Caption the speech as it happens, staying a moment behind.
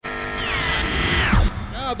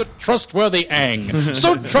the trustworthy Aang.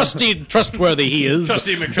 So trusty and trustworthy he is.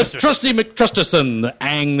 Trusty McTrusterson. Trusty McTrusterson, the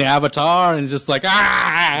Aang, the Avatar, and he's just like,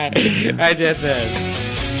 I did this.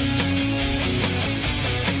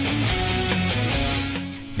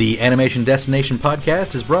 The Animation Destination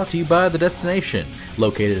podcast is brought to you by The Destination,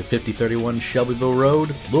 located at 5031 Shelbyville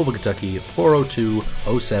Road, Louisville, Kentucky,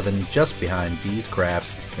 40207, just behind D's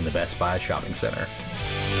Crafts in the Best Buy Shopping Center.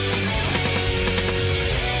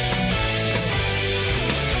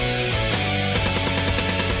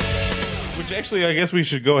 Actually, I guess we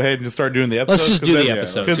should go ahead and just start doing the episodes. Let's just do the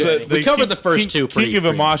episodes. We covered the first two King of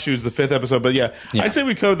Amashu is the 5th episode, but I'd say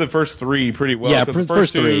we covered the first 3 pretty well. Yeah, the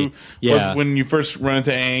first two 3 was when you first run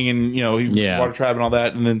into Aang and Water Tribe and all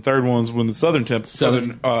that, and then third one was when the Southern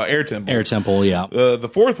Air Temple. Air Temple, yeah. The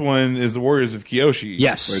fourth one is the Warriors of Kyoshi.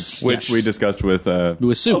 Yes, which we discussed with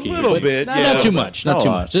Suki. A little bit, not too much. Not too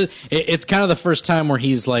much. It's kind of the first time where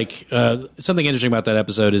he's like something interesting about that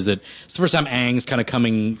episode is that it's the first time Aang's kind of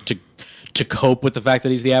coming to cope with the fact that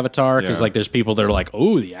he's the Avatar, because there's people that are like,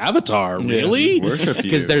 oh, the Avatar, really? Worship you.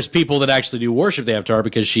 Because there's people that actually do worship the Avatar,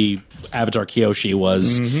 because Avatar Kyoshi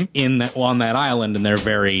was on that island, and they're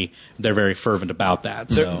very fervent about that.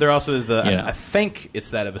 So there also is I think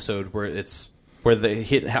it's that episode where they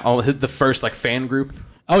hit the first fan group.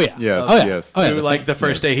 Oh yeah, yes. The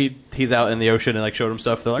first day he's out in the ocean and showed him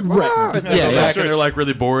stuff. They're like, right. And they're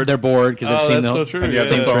really bored. They're bored because they've seen so true. And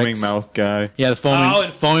the foaming mouth guy. Yeah, the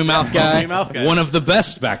foaming mouth guy. One of the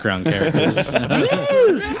best background characters.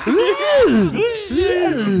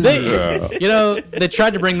 They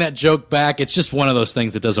tried to bring that joke back. It's just one of those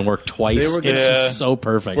things that doesn't work twice. It's just so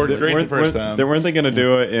perfect. Worked great the first time. They weren't going to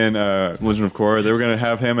do it in Legend of Korra. They were going to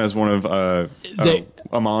have him as one of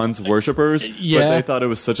Amon's worshippers. Yeah. But they thought it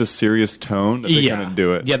was such a serious tone that they couldn't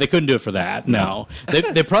do it. Yeah, they couldn't do it for that. No,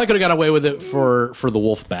 they probably could have got away with it for the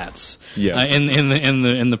wolf bats. Yes.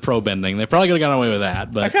 In the probe ending, they probably could have got away with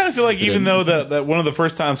that. But I kind of feel like even though that one of the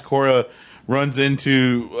first times Korra runs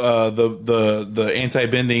into the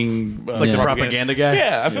anti-bending the propaganda guy.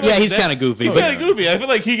 Yeah, I feel like he's kind of goofy. He's kind of goofy. I feel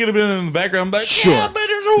like he could have been in the background, like sure,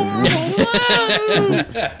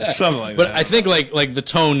 something like but that. I think like the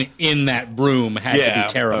tone in that room had to be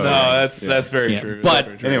terrible. No, that's very true. But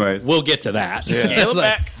very true. Anyways, we'll get to that. Scale it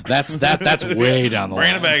back. That's way down the line.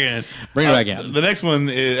 Bring it back in. Bring it back in. The next one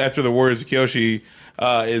is after the Warriors of Kyoshi.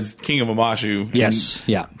 Is King of Amashu. Yes,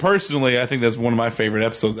 Personally, I think that's one of my favorite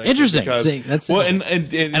episodes. Actually, interesting. Because, and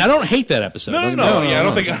I don't hate that episode. No. I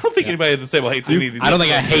don't think anybody at this table hates any of these. I don't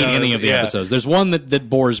think I hate any of the episodes. There's one that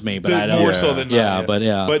bores me, but I don't. More so than not. But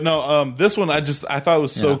no. This one, I thought it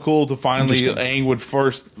was so cool to finally Aang would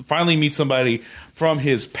finally meet somebody from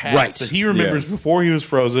his past that he remembers before he was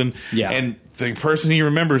frozen. Yeah, and the person he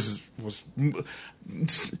remembers was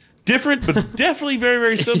different, but definitely very,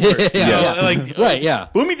 very similar.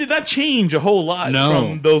 Bumi did not change a whole lot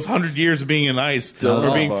from those 100 years of being in ice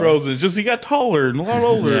or being frozen. It's just he got taller and a lot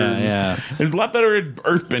older. And a lot better at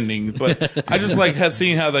earthbending. But I just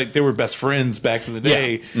seeing how they were best friends back in the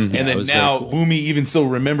day. And then now Bumi even still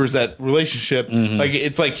remembers that relationship.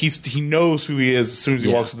 It's like he knows who he is as soon as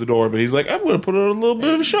he walks through the door. But he's like, I'm going to put on a little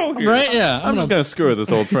bit of a show here. Right? Yeah. I'm just going to screw with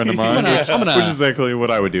this old friend of mine, which is exactly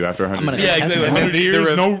what I would do after 100 years. Yeah, exactly. 100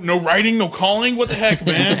 years, no writing, no calling. What the heck,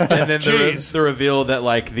 man? And then the reveal that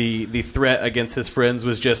the threat against his friends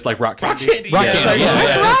was just rock candy. Rock candy.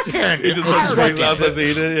 It just brings out something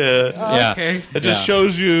he did. Okay. It just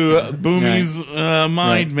shows you Bumi's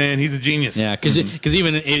mind, man. He's a genius. Yeah, because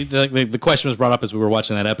even the question was brought up as we were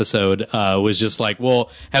watching that episode was just like,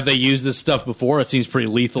 well, have they used this stuff before? It seems pretty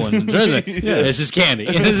lethal and it's just candy.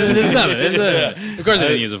 It's nothing. Of course they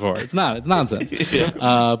didn't use it before. It's not. It's nonsense.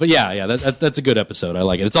 But that's a good episode. I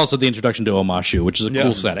like it. It's also the introduction to Omashu, which is a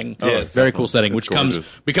cool setting. Yes. Very cool setting, which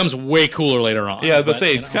becomes way cooler later on. Yeah, but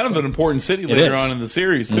it's kind of an important city later on in the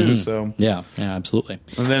series too. So yeah, absolutely.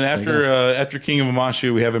 And then after King of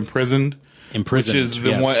Amashu, we have Imprisoned, which is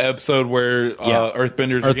the one episode where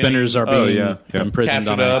Earthbenders are being imprisoned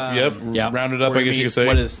captured up. Rounded up. I guess you could say.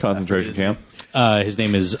 What is concentration camp? His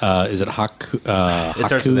name is it Haku? It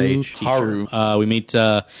starts with H. Haru. We meet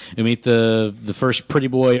the first pretty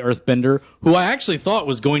boy Earthbender, who I actually thought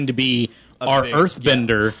was going to be our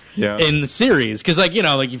Earthbender in the series, because you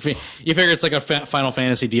figure it's like a Final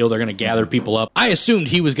Fantasy deal. They're going to gather people up. I assumed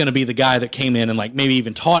he was going to be the guy that came in and maybe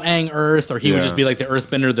even taught Aang Earth, or he would just be the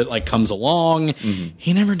Earthbender that comes along.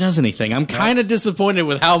 He never does anything. I'm kind of disappointed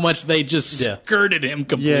with how much they just skirted him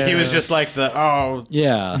completely. Yeah. He was just I do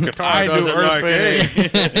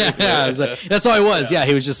Earthbending. That's all he was. Yeah,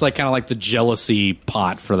 he was just kind of the jealousy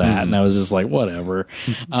pot for that, and I was just whatever.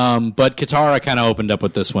 But Katara kind of opened up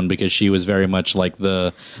with this one because she was very much like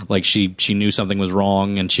she knew something was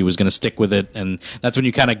wrong and she was going to stick with it, and that's when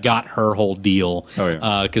you kind of got her whole deal. Oh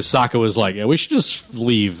yeah, because Sokka was like, we should just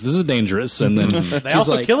leave. This is dangerous. And then they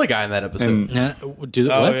also kill a guy in that episode. Do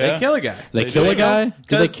what? They kill a guy. They kill a guy.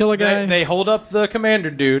 Do they kill a guy? They hold up the commander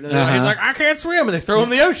dude, and he's like, I can't swim, and they throw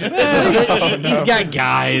him in the ocean. He's got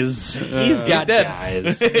guys. He's got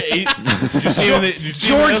guys.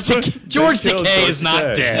 George Takei is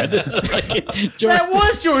not dead. That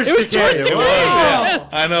was George Takei. It was George Takei.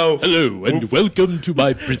 I know. Hello and welcome to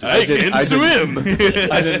my prison. I can't swim.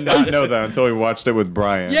 I did not know that until we watched it with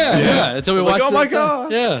Brian. Yeah. Until we watched it. Oh my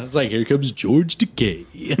god. Yeah. It's like, here comes George Takei.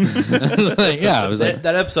 It was like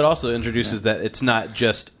that episode also introduces that it's not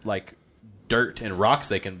just like dirt and rocks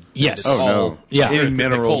they can. Yes. Oh no. Yeah. Even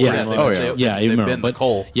mineral. Even mineral, but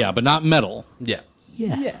coal. Yeah, but not metal. Yeah.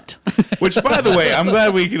 Yet. Which, by the way, I'm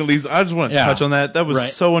glad we can at least. I just want to touch on that. That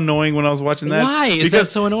was so annoying when I was watching that. Why is that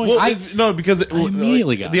so annoying? Well, because I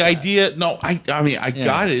immediately got the idea. No, I mean, I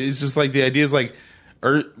got it. It's just like the idea is like.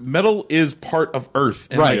 Metal is part of Earth,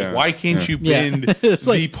 and right? Like, why can't you bend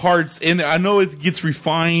the parts? And I know it gets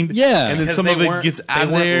refined, and then some of it gets out of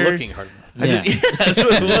there. Looking hard. That's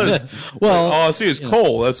what it was. Well, all I see is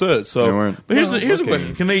coal. That's it. So, but here's a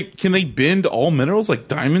question: Can they bend all minerals like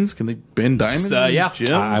diamonds? Can they bend diamonds? Yeah, gems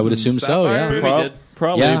I would assume so. Yeah,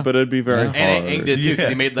 probably, but it'd be very hard. And Aang did too because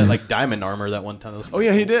he made that like diamond armor that one time. Oh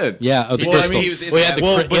yeah, he did. Yeah, the crystals. I mean, he had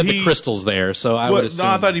the crystals there, so I would assume.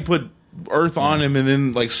 No, I thought he put Earth on him and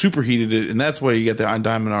then like superheated it, and that's why you get the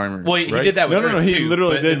diamond armor. Well, he did that with Earth. No, he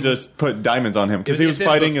literally did just put diamonds on him because he was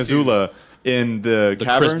fighting Azula in the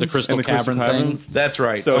caverns, the crystal cavern thing. That's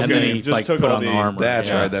right. So and then he just took put all on the armor. That's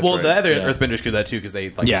right. That's well, right. the other Earthbenders do that too because they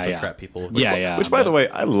trap people. Which, by the way,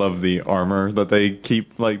 I love the armor that they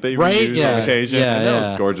keep. Like they reuse on occasion. Yeah, that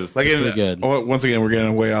was gorgeous. Like good. Once again, we're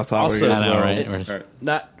getting way off topic. Also, as well. Right.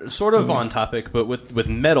 Not sort of on topic, but with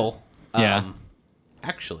metal.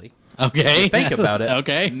 Actually. Okay. Think about it.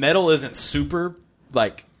 Okay. Metal isn't super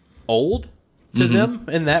like old to them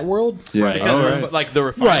in that world. Yeah. Because like the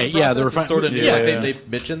refining process the is sort of new. They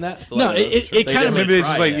mentioned that. So no, it kind of maybe it's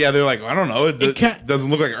just like they're like I don't know. It doesn't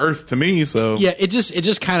look like Earth to me. So yeah, it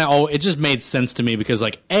just kind of it just made sense to me because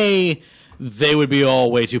like they would be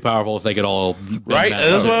all way too powerful if they could all right.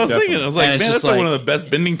 That's what I was thinking. I was like, man, that's like one of the best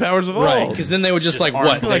bending powers of all. Right, because then they would just like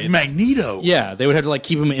what, like Magneto. Yeah, they would have to like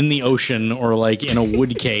keep him in the ocean or like in a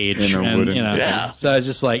wood cage, So it's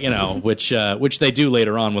just like which they do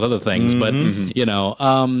later on with other things, but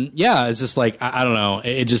it's just like I don't know.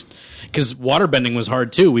 It just because waterbending was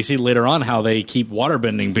hard too. We see later on how they keep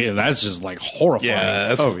waterbending. That's just like horrifying.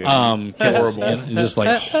 Yeah, that's horrible. Just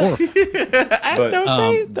like horrible.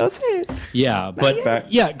 Don't say it. Yeah, but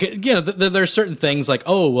there's certain things like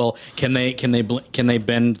can they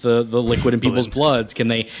bend the liquid in people's bloods? Can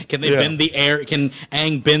they bend the air? Can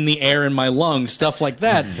Aang bend the air in my lungs? Stuff like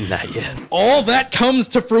that. Not yet. All that comes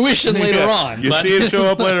to fruition later on. You see it show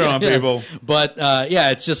up later on, people. But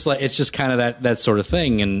it's just kind of that sort of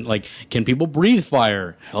thing. And like, can people breathe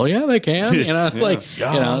fire? Hell yeah, they can.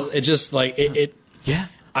 It's just like it. Yeah.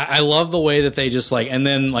 I love the way that they just like, and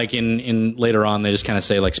then like in later on they just kind of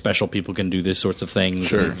say like special people can do this sorts of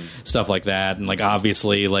things, and stuff like that, and like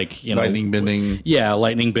obviously like lightning bending,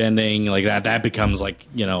 lightning bending like that becomes like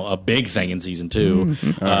a big thing in season 2.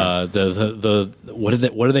 The what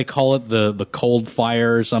do they call it, the cold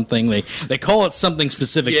fire or something? They call it something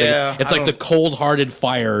specific. It's like the cold hearted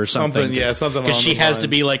fire or something. Something because she has to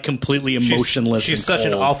be like completely emotionless. She's such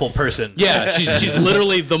an awful person. Yeah, she's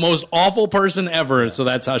literally the most awful person ever. So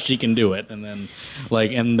that's how she can do it, and then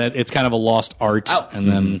that it's kind of a lost art, and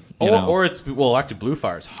then or it's actually Blue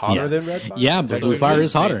Fire is hotter than Red Fire. Yeah, Blue Fire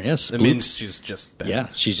is hotter. Yes, it means she's just better. Yeah,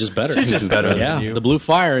 she's just better. She's just better. Yeah, the Blue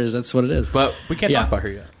Fire that's what it is. But we can't talk about her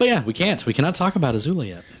yet. But yeah, we can't. We cannot talk about Azula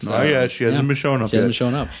yet. So, she hasn't been showing up. She hasn't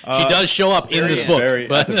shown up. She does show up in this book,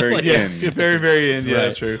 but at the very end. Very, very end. Yeah,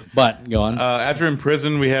 that's true. But go on. After in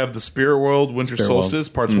prison, we have the Spirit World Winter Solstice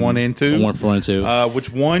parts 1 and 2. 1 and 2.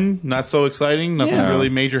 Which one? Not so exciting. Nothing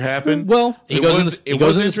really major happened. Well, it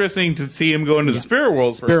was interesting to see him go into the Spirit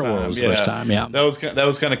World first time. Yeah, that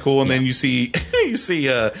was kind of cool. And then you see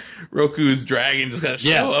Roku's dragon just kind of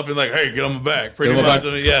show up and like, hey, get on my back. Pretty much.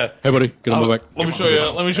 Yeah. Hey, buddy, get on my back. Let me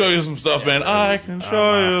show you some stuff, man. I can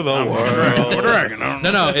show you the world.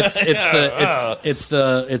 No, it's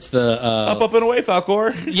the up and away,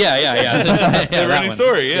 Falcor. Yeah. Never ending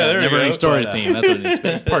story. Yeah, there never ending story theme. That's what it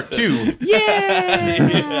is. Part 2.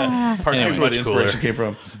 Yeah. Part 2 is where the inspiration came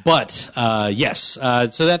from. But yes, so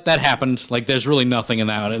that happened. Like, there's really nothing in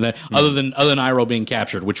that, other than Iroh being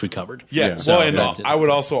captured, which we covered. Yeah. So, I would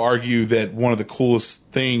also argue that one of the coolest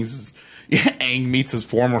things Aang meets his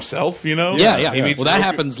former self. You know, He meets that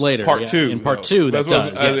happens later. Part 2. In part 2, that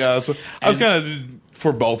does. I was kind of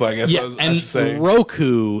for both, I guess. And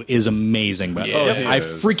Roku is amazing. By the way, I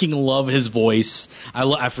freaking love his voice.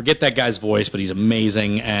 I forget that guy's voice, but he's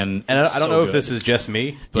amazing. And I don't know if this is just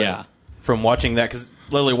me, but from watching that, because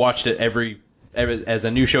literally watched it every as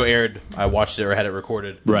a new show aired, I watched it or had it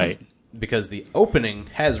recorded. Right. Because the opening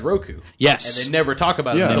has Roku. Yes. And they never talk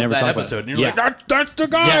about it until that episode. And you're like, that's the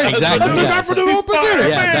guy. Yeah, exactly. That's the guy from the opening.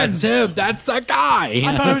 That's him. That's the guy.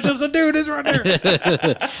 I thought it was just a dude. He's right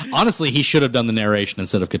there. Honestly, he should have done the narration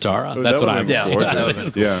instead of Katara. That's what I'm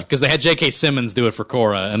because they had J.K. Simmons do it for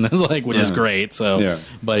Korra, and which is great. So,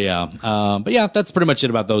 but that's pretty much it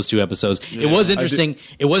about those 2 episodes. It was interesting.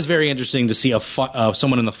 It was very interesting to see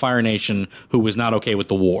someone in the Fire Nation who was not okay with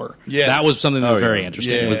the war. Yes. That was something that was very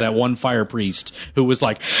interesting. It was that one fire priest who was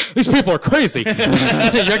like, "These people are crazy. You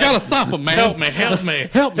gotta stop them, man. Help me.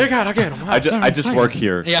 You gotta get them. I just work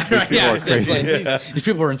here. Yeah, right. These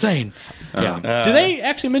people are insane." Do they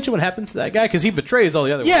actually mention what happens to that guy? Because he betrays all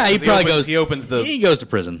the other ones. Yeah, he probably goes. He opens the. He goes to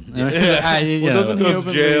prison. Doesn't he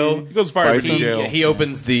open jail? He goes fire to jail. He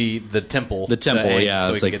opens the temple. The temple,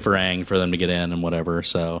 so it's like for Aang for them to get in and whatever.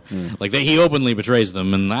 So, he openly betrays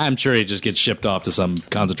them, and I'm sure he just gets shipped off to some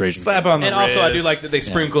concentration slap on the wrist. Also, I do like that they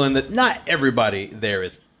sprinkle in that not everybody there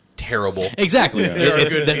is terrible. Exactly.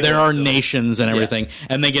 There are nations and everything,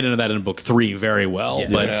 and they get into that in book 3 very well.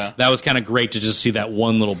 But that was kind of great to just see that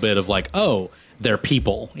one little bit of they're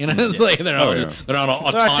people. You know, it's like they're not all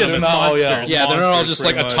autonomous monsters. They're not all just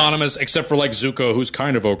autonomous, except for Zuko, who's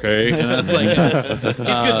kind of okay. He's good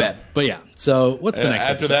bad. But so what's the next?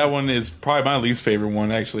 After episode? that one is probably my least favorite one.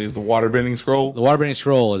 Actually, is the waterbending scroll. The waterbending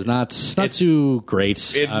scroll is not too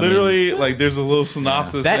great. It literally there's a little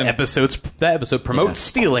synopsis. That episode promotes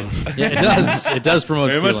stealing. Yeah, it does. It does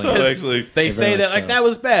promote very stealing. Much so, actually, they say that that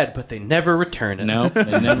was bad, but they never return it. No,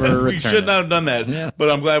 they never return. We should not have done that. Yeah. But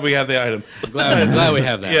I'm glad we have the item. I'm glad we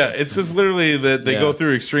have that. Yeah, it's just literally that they go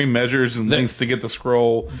through extreme measures and lengths to get the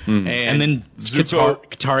scroll, and then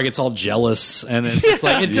Katara gets all jealous, and it's just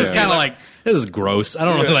it's just kind of this is gross. I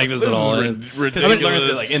don't really like this at all. Because he learns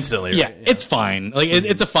it instantly. Yeah, it's fine.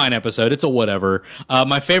 It's a fine episode. It's a whatever.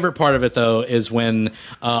 My favorite part of it though is when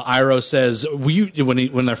Iroh says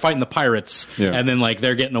when they're fighting the pirates and then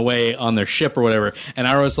they're getting away on their ship or whatever, and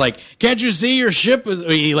Iroh's like, "Can't you see your ship?"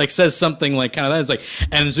 He says something kind of that. It's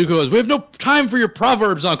and Zuko goes, "We have no time for your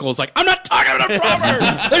proverbs, Uncle." It's I'm not talking about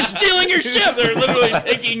proverbs. They're stealing your ship. They're literally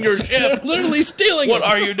taking your ship. They're literally stealing. What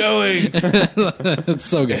are you doing? It's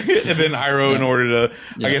so good. And then Iroh, in order to,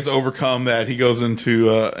 I guess, overcome that, he goes into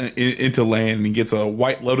land and he gets a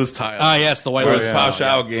White Lotus tile. Ah, yes, the White Lotus tile.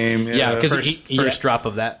 Shao game. Yeah, because first drop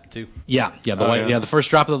of that too. The first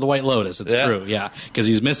drop of the White Lotus. It's true. Yeah, because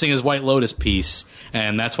he's missing his White Lotus piece,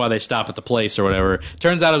 and that's why they stop at the place or whatever.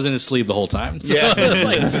 Turns out it was in his sleeve the whole time. So,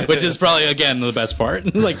 which is probably again the best part.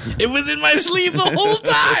 It was in my sleeve the whole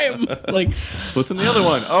time. What's in the other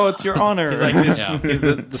one? Oh, it's your honor. He's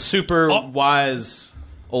the super wise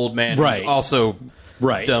old man, right? Also,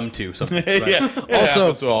 dumb too. So,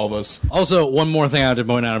 also, to all of us. Also, one more thing I have to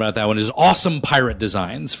point out about that one is awesome pirate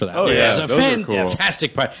designs for that. Oh yeah, those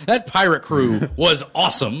fantastic pirate. That pirate crew was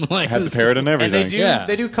awesome. Had the parrot and everything. And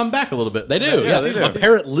they do come back a little bit. They do. Yeah, they do. A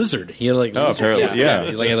parrot lizard. He had a parrot.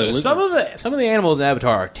 Yeah. Some of the animals in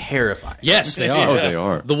Avatar are terrifying. Yes, they are. Oh, they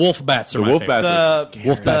are. The wolf bats are the my wolf favorite. bats.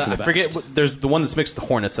 Wolf bats are the best. I forget. There's the one that's mixed with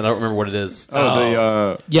hornets, and I don't remember what it is.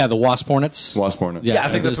 The wasp hornets. Wasp hornet. Yeah, I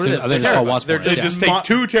think that's what it is. I think it's called wasp hornets. They just take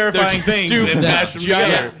two terrifying things and mash them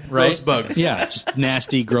together. Gross bugs. Yeah, just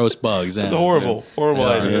nasty, gross bugs. It's a horrible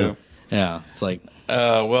idea. Yeah, it's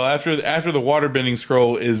well, after the waterbending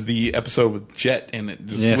scroll is the episode with Jet in it,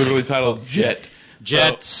 just literally titled Jet.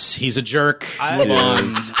 Jets, he's a jerk.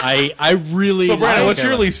 I really. So, Brandon, what's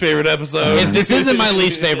your least favorite episode? This isn't my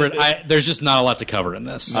least favorite. There's just not a lot to cover in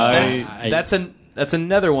this. That's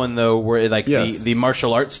another one though, where the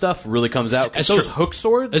martial arts stuff really comes out. Those hook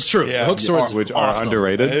swords. It's true. Yeah. The hook swords, which are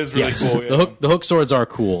underrated. It is really cool. Yeah. The hook swords are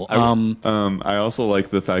cool. I also like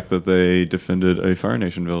the fact that they defended a Fire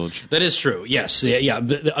Nation village. That is true. Yes. Yeah.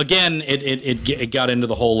 Again, it got into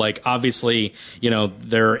the whole obviously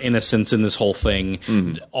there are innocents in this whole thing.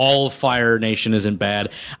 Mm-hmm. All Fire Nation isn't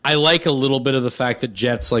bad. I like a little bit of the fact that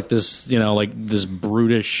Jet's this this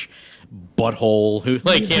brutish butthole who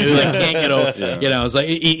can't get over. It's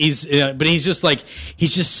but he's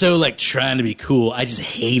just so trying to be cool. I just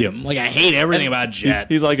hate him. I hate everything about Jet.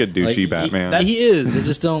 He's like a douchey Batman. He is. I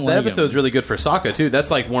just don't like that episode's him. really good for Sokka too. That's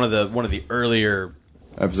one of the earlier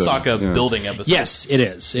Sokka building episode. Yes, it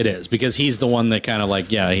is because he's the one that kind of like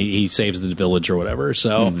he saves the village or whatever.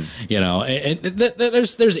 So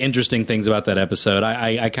there's interesting things about that episode.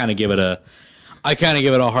 I kind of give it a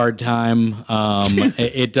hard time.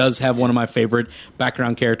 It does have one of my favorite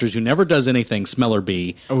background characters who never does anything, Smeller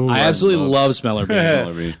B. Ooh, I absolutely love Smeller B.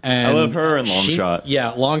 And I love her and Longshot.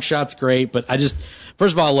 Yeah, Longshot's great, but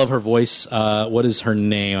first of all, I love her voice. What is her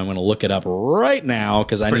name? I'm going to look it up right now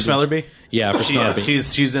because for Smeller B. Yeah, for Smeller B.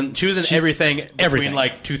 She was in everything between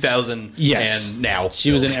like 2000 and now.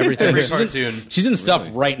 She was in everything. Every cartoon. She's in stuff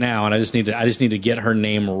right now, and I just need to get her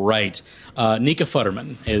name right. Nika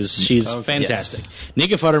Futterman she's fantastic. Yes.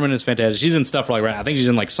 Nika Futterman is fantastic. She's in stuff like right now. I think she's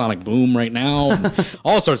in like Sonic Boom right now, and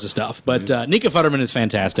all sorts of stuff. But Nika Futterman is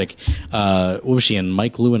fantastic. What was she in?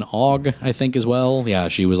 Mike Lou and Og, I think, as well. Yeah,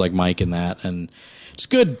 she was like Mike in that, and it's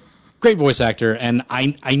good. Great voice actor, and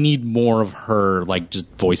I need more of her, like, just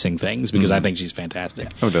voicing things, because I think she's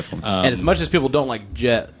fantastic. Oh, definitely. And as much as people don't like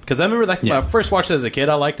Jet, because I remember that when I first watched it as a kid,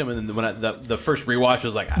 I liked him, and then when the first rewatch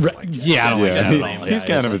was like, I don't like Jet. Yeah, I don't like Jet. He's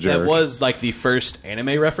kind of a jerk. That was, like, the first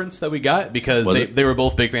anime reference that we got, because they were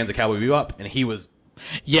both big fans of Cowboy Bebop, and he was...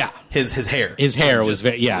 Yeah. His hair. His hair was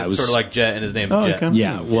very... Yeah, it was sort of like Jet, and his name is Jet. Okay.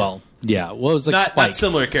 Yeah, well... Yeah, well, it was like Spike. Not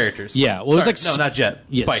similar characters. Yeah, well, it was like no, not Jet.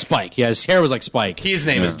 Yeah, Spike. Spike. Yeah, his hair was like Spike. His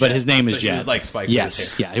name is Jet, but his name is but Jet. He was like Spike. Yes, with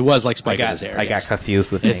his hair. yeah, it was like Spike with his hair. I got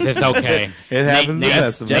confused with names. It's okay. It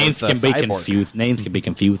happens. Names can be confused. Names can be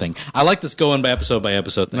confusing. I like this going by episode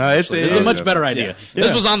thing. No, this is a much better idea. Yeah.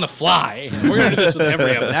 This was on the fly. We're gonna do this with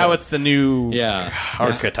every episode. Now it's the new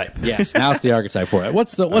archetype. Yes, now it's the archetype for it.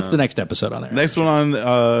 What's the next episode on there? Next one on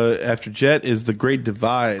after Jet is the Great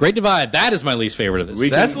Divide. Great Divide. That is my least favorite of this.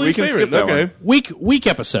 That's least favorite. Okay. Week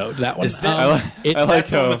episode. That one. I like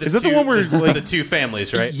how. Is that the one where like the two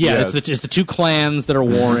families, right? Yeah, yes. it's the two clans that are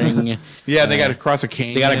warring. Yeah, they got to cross a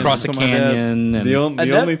canyon. They got to cross a canyon. Like the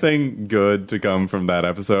only thing good to come from that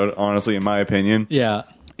episode, honestly, in my opinion,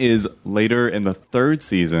 is later in the third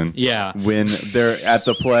season. Yeah, when they're at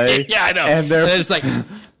the play. Yeah, I know. And it's like,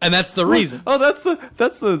 and that's the reason. That's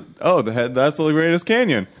the greatest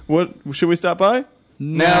canyon. What should we stop by?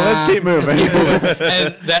 Now let's keep moving.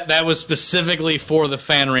 And that was specifically for the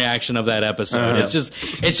fan reaction of that episode.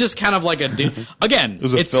 It's just kind of like again. It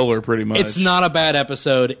was a filler, pretty much. It's not a bad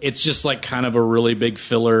episode. It's just like kind of a really big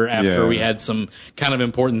filler after we had some kind of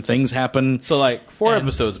important things happen. So like 4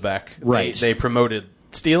 episodes back, they promoted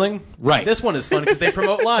stealing. Right. This one is fun because they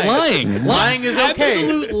promote lying. Lying is okay.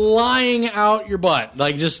 Absolute lying out your butt.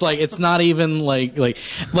 Like, just like, it's not even like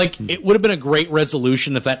it would have been a great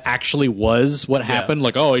resolution if that actually was what happened.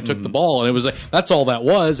 Like, oh, he took the ball, and it was like, that's all that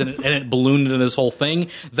was, and it ballooned into this whole thing.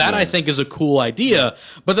 That I think is a cool idea.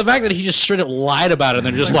 But the fact that he just straight up lied about it, and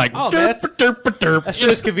they're just like, derp. That's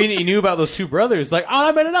just convenient. You knew about those 2 brothers. Like,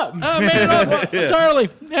 I made it up. Entirely.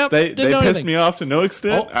 Yep. They pissed me off to no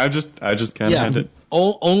extent. I just kind of had it.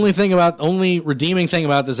 Only redeeming thing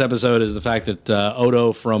about this episode is the fact that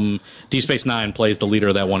Odo from Deep Space Nine plays the leader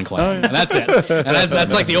of that one clan, and that's it. And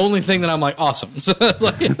that's like the only thing that I'm like awesome. The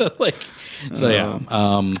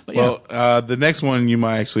next one you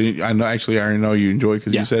might I already know you enjoy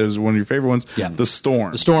because you said it was one of your favorite ones. Yeah. The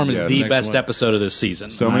Storm. The Storm is the best episode of this season.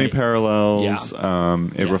 So many parallels.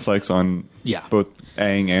 It reflects on both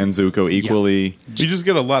Aang and Zuko equally. You just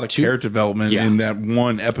get a lot of character development in that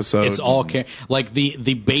one episode. It's all like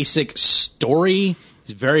the basic story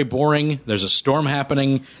is very boring. There's a storm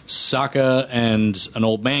happening. Sokka and an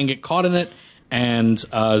old man get caught in it, and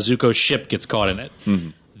Zuko's ship gets caught in it. Mm-hmm.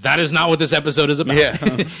 That is not what this episode is about.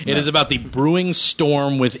 It is about the brewing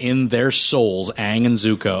storm within their souls, Aang and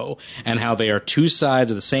Zuko, and how they are 2 sides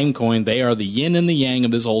of the same coin. They are the yin and the yang of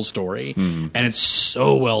this whole story, and it's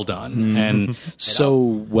so well done and so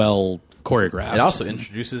well choreographed. It also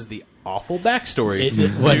introduces the awful backstory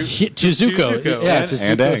to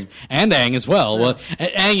Zuko. And Aang as well. Well,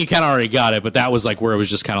 Aang, you kind of already got it, but that was like where it was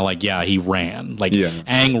just kind of like, he ran. Like,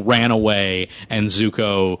 Aang ran away, and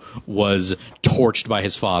Zuko was torched by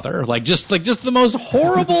his father. Like just the most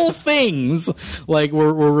horrible things like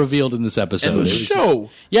were revealed in this episode. And the show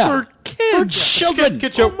for kids, for children.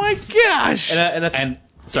 Oh my gosh!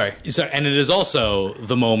 Sorry, and it is also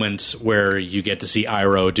the moment where you get to see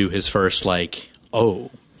Iroh do his first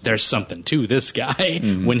there's something to this guy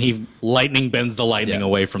when he lightning bends the lightning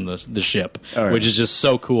away from the ship, which is just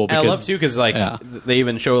so cool. Because, and I love too because they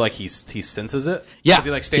even show like he senses it. Yeah, he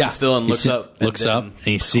like stands still and looks up, and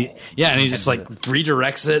he and he just like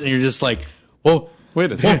redirects it, and you're just like, whoa. Wait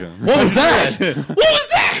a second. What was that? What was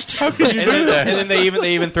that? How could you do that? And then they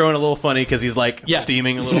even throw in a little funny because he's like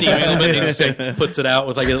steaming a little bit. And he just puts it out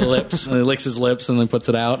with like his lips, and he licks his lips and then puts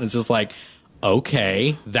it out, and it's just like,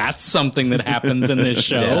 okay, that's something that happens in this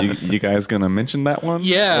show. You guys gonna mention that one?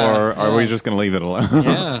 Yeah. Or are we just gonna leave it alone?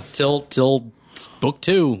 Yeah, till book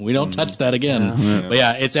 2, we don't touch that again. Yeah. But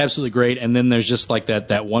yeah, it's absolutely great. And then there's just like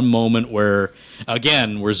that one moment where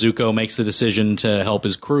Zuko makes the decision to help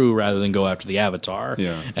his crew rather than go after the Avatar.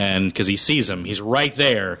 Yeah. And because he sees him, he's right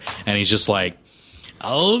there, and he's just like,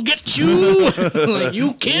 I'll get you, like,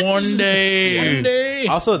 you kids. One day.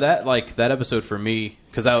 Also, that episode for me,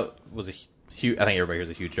 because that was a huge. I think everybody here's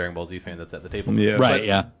a huge Dragon Ball Z fan that's at the table. Yeah, right.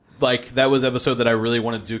 Yeah. Like, that was episode that I really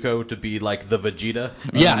wanted Zuko to be like the Vegeta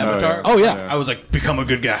Avatar. Oh, yeah. I was like, become a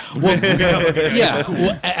good guy. Yeah.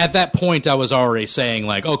 Well, at that point, I was already saying,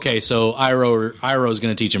 like, okay, so Iroh's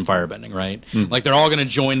going to teach him firebending, right? Like, they're all going to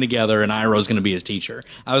join together, and Iroh's going to be his teacher.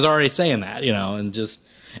 I was already saying that, and just...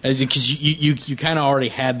 Because you kind of already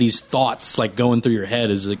had these thoughts like going through your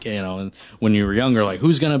head as like, when you were younger, like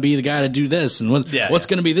who's going to be the guy to do this and what's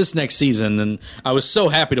going to be this next season. And I was so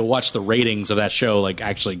happy to watch the ratings of that show like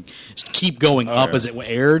actually keep going up as it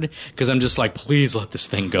aired, because I'm just like, please let this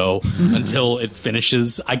thing go until it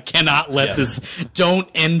finishes. I cannot let this. Don't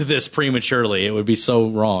end this prematurely. It would be so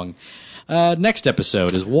wrong. Next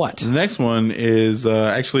episode is what? The next one is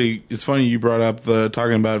actually, it's funny you brought up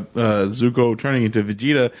talking about Zuko turning into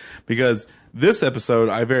Vegeta, because this episode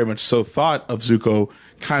I very much so thought of Zuko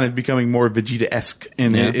kind of becoming more Vegeta-esque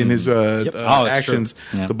in his actions.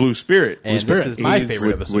 Yeah. The Blue Spirit. And this is my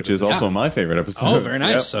favorite episode. Which is also my favorite episode. Oh, very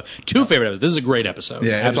nice. So 2 favorite episodes. This is a great episode.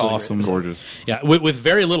 Yeah, it's awesome. Gorgeous. Yeah, with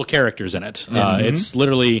very little characters in it. It's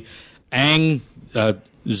literally Aang,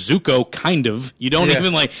 Zuko, kind of. You don't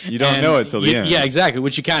even like. You don't know it till the end. Yeah, exactly.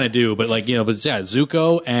 Which you kind of do, but like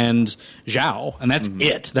Zuko and Zhao, and that's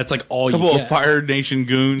it. That's like all. A couple of Fire Nation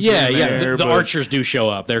goons. Yeah. The archers do show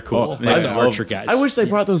up. They're cool. The archer guys. I wish they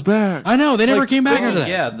brought those back. I know they never came back after that.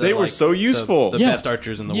 Yeah, they were so useful. The best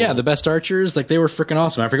archers in the world. Yeah, the best archers. Like they were freaking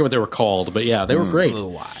awesome. I forget what they were called, but yeah, they were great.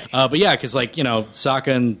 But yeah, because like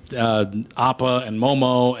Sokka and Appa and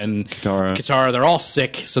Momo and Katara, they're all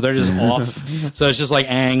sick, so they're just off. So it's just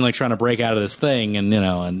like Aang like trying to break out of this thing, and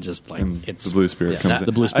and just like it's the Blue Spirit comes in.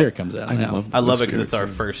 The Blue Spirit comes in. I love it because it's our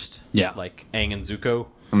first like Aang and Zuko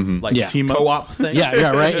team co-op thing.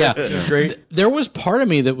 Yeah, right. Yeah, great. There was part of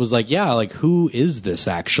me that was like, like who is this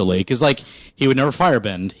actually? Because like he would never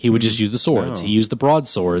firebend; he would just use the swords. He used the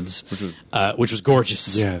broadswords, which was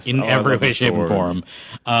gorgeous in every way, shape, and form.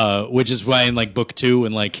 Which is why in like book 2,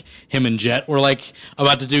 and like him and Jet were like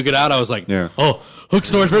about to duke it out. I was like, oh. Hook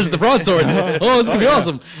swords versus the broadswords. Oh, it's gonna be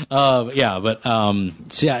awesome.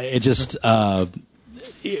 It just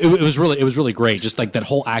it was really great. Just like that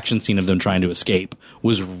whole action scene of them trying to escape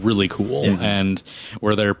was really cool, and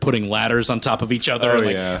where they're putting ladders on top of each other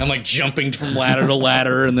and like jumping from ladder to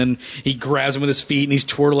ladder, and then he grabs him with his feet and he's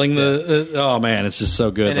twirling the. Oh man, it's just so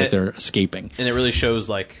good. And they're escaping, and it really shows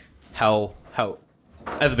like how.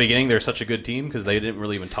 At the beginning, they're such a good team because they didn't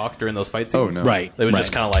really even talk during those fight scenes. Oh no! Right, they was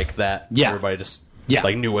just kind of like that. Yeah, everybody just.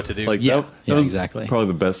 Like knew what to do. Like that was exactly. Probably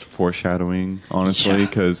the best foreshadowing, honestly,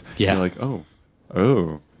 because you're like,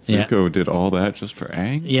 Zuko did all that just for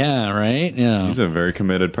Aang? Yeah, right? Yeah. He's a very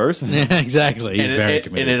committed person. Yeah, exactly. He's very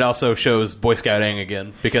committed. And it also shows Boy Scout Aang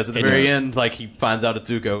again, because at the very end, like, he finds out it's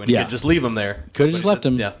Zuko, and he could just leave him there. Could have just left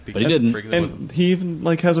him, but he didn't. And he even,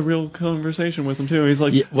 like, has a real conversation with him, too. He's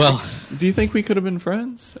like, do you think we could have been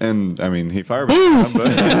friends? And, I mean, he fired him. But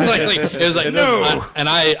it was like, no! And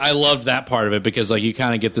I loved that part of it, because, like, you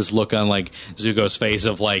kind of get this look on, like, Zuko's face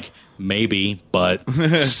of, like, maybe, but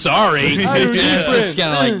sorry. It's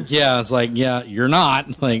kind of like, it's like, you're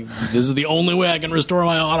not. Like, this is the only way I can restore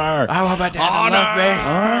my honor. Oh, my dad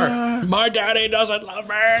love me. My daddy doesn't love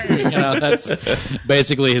me. That's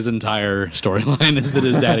basically his entire storyline, is that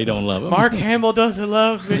his daddy don't love him. Mark Hamill doesn't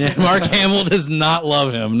love me. Mark Hamill does not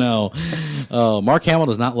love him, no. Mark Hamill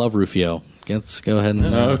does not love Rufio. Let's go ahead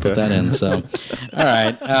and put that in. So, all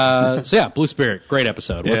right. Blue Spirit, great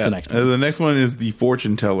episode. What's the next one? The next one is the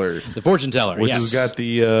Fortune Teller. The Fortune Teller, which has got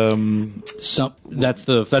the. That's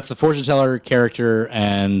the Fortune Teller character,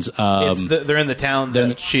 and they're in the town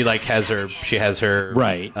that she like has her. She has her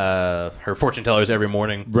her fortune tellers every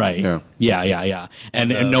morning. Right. Yeah.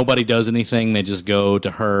 And nobody does anything. They just go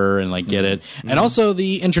to her and like get it. And also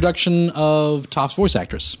the introduction of Toph's voice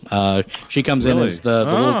actress. She comes in as the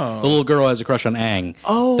little girl has a crush on Aang.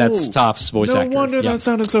 Oh, that's Toph's voice actor. No wonder that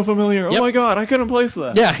sounded so familiar. Oh my god, I couldn't place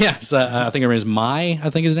that. Yeah. So, I think her name is Mai. I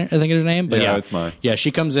think is her name. But it's Mai. Yeah,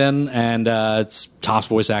 she comes in and it's Toph's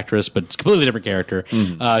voice actress, but it's a completely different character.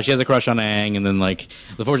 She has a crush on Aang, and then like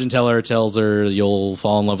the fortune teller tells her you'll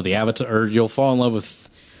fall in love with the Avatar, or you'll fall in love with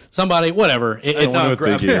somebody, whatever. It's not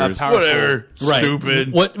big ears. Whatever. Right.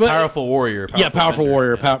 Stupid. What, powerful warrior. Powerful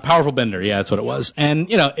warrior. Powerful bender. Yeah, that's what it was. And,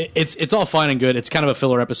 it's all fine and good. It's kind of a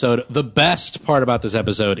filler episode. The best part about this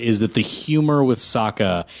episode is that the humor with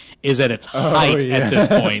Sokka is at its height at this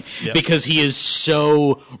point because he is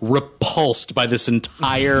so repulsed by this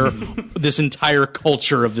entire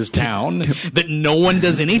culture of this town that no one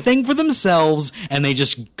does anything for themselves and they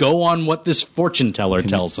just go on what this fortune teller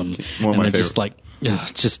tells them. And they're just like,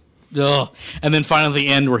 ugh. And then finally the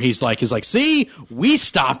end where he's like, see, we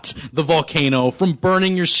stopped the volcano from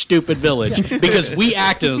burning your stupid village because we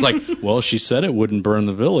acted. It was like, well, she said it wouldn't burn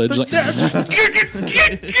the village. Like, it's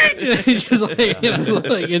just like,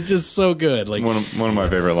 it's just so good. Like one of my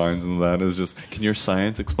favorite lines in that is just, can your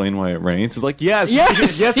science explain why it rains? It's like, yes,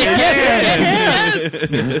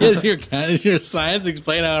 your science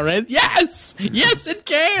explain how it rains? Yes, it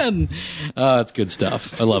can. It's good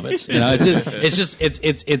stuff. I love it.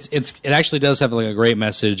 It actually does have like a great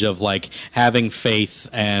message of like having faith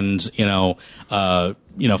and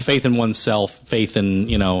faith in oneself, faith in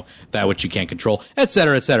that which you can't control, et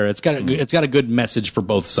cetera, et cetera. It's got a good message for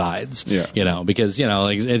both sides. Because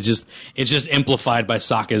it's just amplified by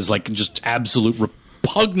Sokka's like just absolute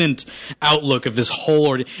repugnant outlook of this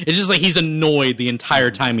whole. It's just like he's annoyed the entire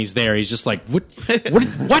time he's there. He's just like,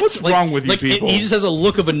 what's wrong with you people? He just has a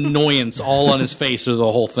look of annoyance all on his face through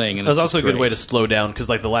the whole thing. And it was also a good way to slow down because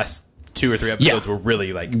like the last 2 or 3 episodes were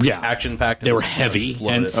really like action packed. They were heavy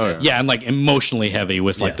and like emotionally heavy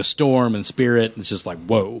with like the storm and spirit. It's just like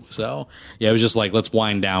whoa. So it was just like let's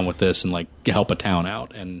wind down with this and like help a town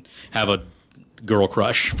out and have a girl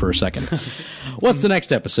crush for a second. What's the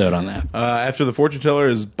next episode on that? After the fortune teller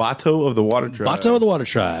is Bato of the Water Tribe. Bato of the Water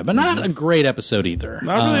Tribe, but not a great episode either.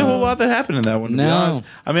 Not really a whole lot that happened in that one. To be honest.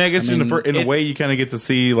 I mean, I guess in a way you kind of get to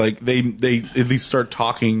see like they at least start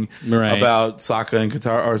talking about Sokka and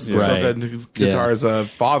Katara or Sokka and Katara's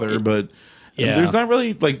father, but there's not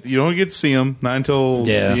really like you don't get to see him not until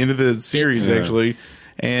the end of the series actually,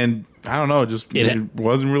 and. I don't know. It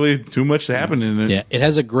wasn't really too much to happen in it. Yeah, it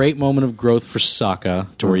has a great moment of growth for Sokka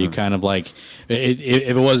to where you kind of like, if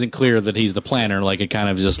it wasn't clear that he's the planner, like it kind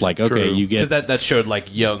of just like, okay, you get because that showed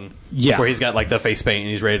like young, where he's got like the face paint and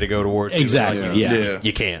he's ready to go to war. Exactly.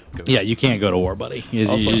 You can't. You can't go to war, buddy.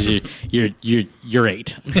 You're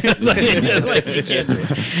 8. Like, you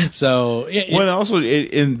can't. So, also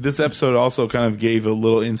in this episode also kind of gave a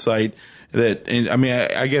little insight.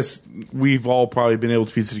 I guess we've all probably been able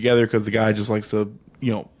to piece it together because the guy just likes to,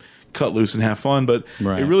 cut loose and have fun. But it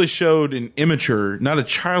really showed an immature, not a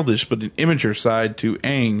childish, but an immature side to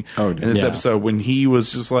Aang in this episode when he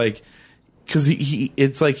was just like, because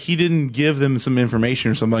it's like he didn't give them some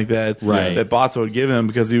information or something like that that Bato would give him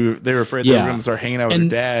because they were afraid they were going to start hanging out with their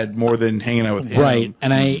dad more than hanging out with him. Right,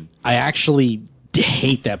 and I actually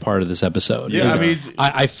hate that part of this episode. Yeah,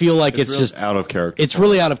 I feel like it's just out of character. It's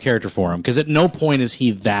really out of character for him because at no point is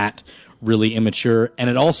he that really immature, and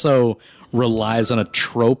it also relies on a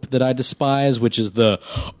trope that I despise, which is the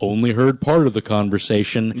only heard part of the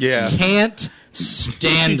conversation. Yeah, can't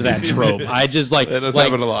stand that trope. I just like that does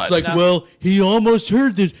happen a lot. It's like, well, he almost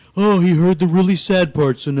heard it. Oh, he heard the really sad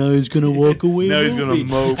part, so now he's going to walk away. Now he's going to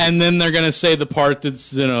mope. And then they're going to say the part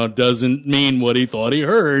that's doesn't mean what he thought he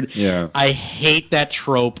heard. Yeah, I hate that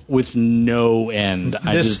trope with no end.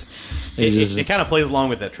 It kind of plays along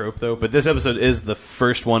with that trope though. But this episode is the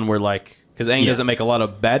first one where like. Because Aang doesn't make a lot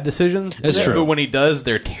of bad decisions. That's true. But when he does,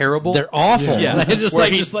 they're terrible. They're awful. Yeah. He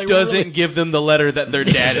doesn't give them the letter that their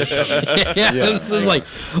dad is coming. This is like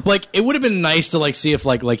it would have been nice to like see if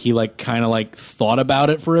like he like kind of like thought about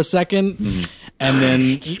it for a second. And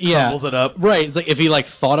then crumbles it up. Right. It's like if he like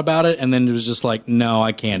thought about it and then it was just like, no,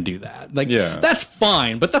 I can't do that. Like that's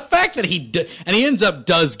fine. But the fact that he ends up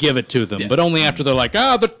does give it to them, but only after they're like,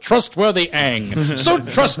 the trustworthy Aang. So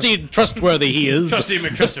trustworthy he is. Trusty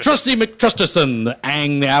McTrusterson. Trusty McTrusterson, the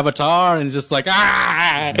Aang, the Avatar, and he's just like,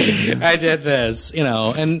 I did this,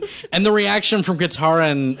 and the reaction from Katara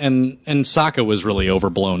and Sokka was really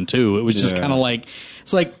overblown too. It was just kind of like,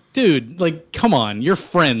 it's like, dude, like, come on, you're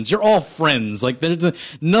friends. You're all friends. Like,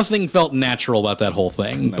 nothing felt natural about that whole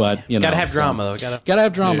thing. No. But gotta have drama, though. Gotta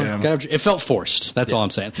have drama. Yeah. It felt forced. That's all I'm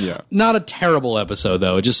saying. Yeah. Not a terrible episode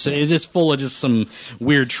though. It's just full of just some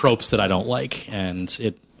weird tropes that I don't like,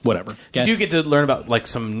 and whatever. Did you get to learn about like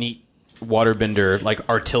some neat waterbender like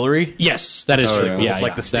artillery? Yes, that is true. Yeah,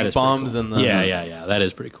 like the stink bombs cool. and the yeah. That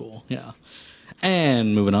is pretty cool. Yeah.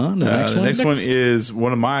 And moving on to the next one is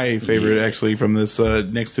one of my favorite, actually, from this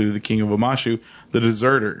next to the King of Omashu, The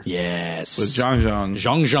Deserter. Yes. With Zhang Zhang.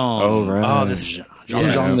 Zhang Zhang. Oh, right. Oh, this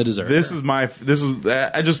Zhang the Deserter.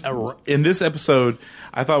 In this episode,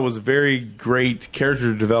 I thought was a very great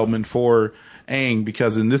character development for Aang,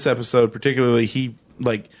 because in this episode particularly,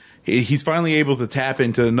 he's finally able to tap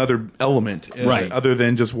into another element, other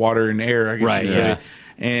than just water and air, I guess you could say.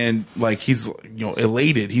 And he's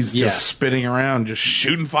elated. He's just spinning around, just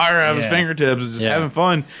shooting fire out of his fingertips, just having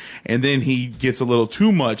fun. And then he gets a little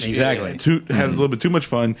too much. Exactly. Has a little bit too much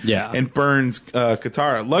fun. Yeah. And burns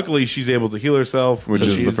Katara. Luckily, she's able to heal herself, which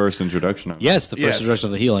is the first introduction of it. Yes, the first introduction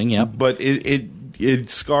of the healing. Yep. But it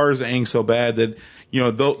scars Aang so bad that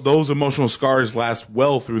those emotional scars last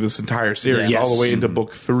well through this entire series, all the way into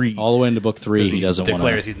book 3. All the way into book 3, he doesn't want to.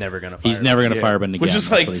 Declares he's never going to. He's never going to firebend again. Which is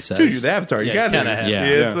what he says. Dude, you're the Avatar. You got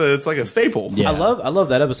to. It's like a staple. Yeah. I love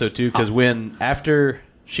that episode too, because after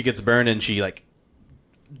she gets burned and she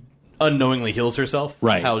unknowingly heals herself.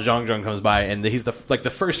 Right. How Zhang comes by, and he's the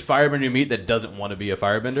first firebender you meet that doesn't want to be a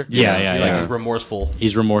firebender. He's remorseful.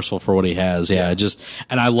 He's remorseful for what he has.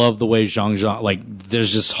 And I love the way Zhang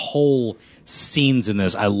there's just whole scenes in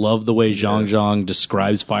this. I love the way Zhang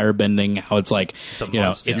describes firebending, how it's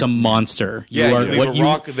it's a monster.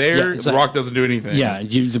 Rock there, the rock doesn't do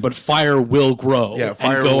anything. But fire will grow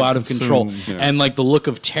and go out of control. And the look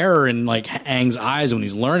of terror in Aang's eyes when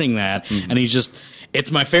he's learning that, and he's just It's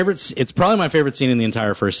my favorite. It's probably my favorite scene in the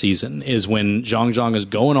entire first season is when Zhang is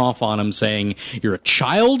going off on him, saying, "You're a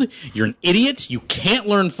child. You're an idiot. You can't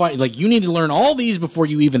learn fight. You need to learn all these before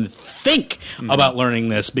you even think about learning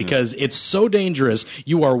this because it's so dangerous.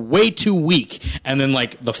 You are way too weak." And then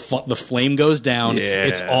the flame goes down. Yeah.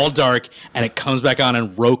 It's all dark, and it comes back on,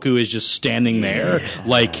 and Roku is just standing there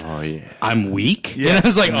I'm weak. Yeah. And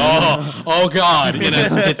it's oh god.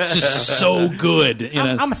 It's just so good.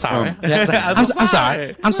 I'm sorry. I'm sorry.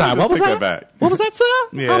 I'm sorry. What was that? What was that, sir?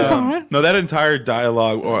 Yeah. I'm sorry. No, that entire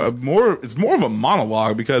dialogue, it's more of a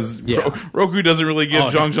monologue because Roku doesn't really give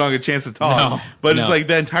Zhang a chance to talk. No, but it's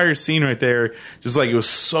that entire scene right there, just it was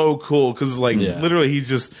so cool because literally he's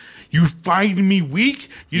just. You find me weak?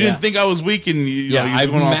 You didn't think I was weak, and I've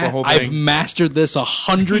going off the whole thing. I've mastered this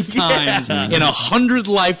 100 times in 100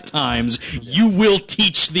 lifetimes. You will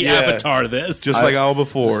teach the Avatar this, just like all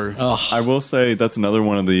before. I will say that's another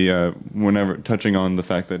one of the whenever touching on the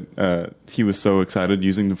fact that he was so excited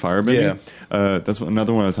using the firebending. That's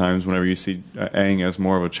another one of the times whenever you see Aang as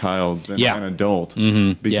more of a child than an adult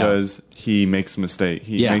because he makes a mistake.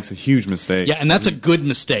 He makes a huge mistake. Yeah, and that's a good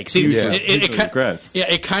mistake. See, it regrets. Yeah,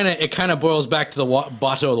 it kind of boils back to the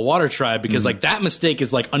Bato of the Water Tribe because that mistake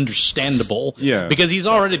is understandable. Yeah, because he's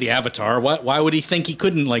already the Avatar. Why would he think he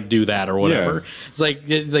couldn't do that or whatever? Yeah.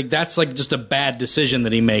 It's that's just a bad decision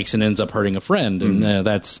that he makes and ends up hurting a friend, and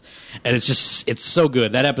it's so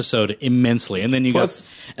good, that episode immensely. And then you got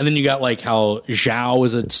how Zhao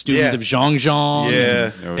is a student of Zhang.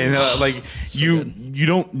 Yeah, and you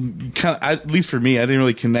don't kind of, at least for me, I didn't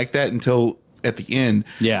really connect that until at the end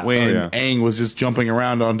when Aang was just jumping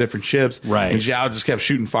around on different ships, and Zhao just kept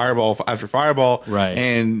shooting fireball after fireball,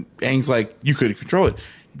 and Aang's you couldn't control it.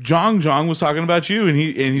 Zhang was talking about you, and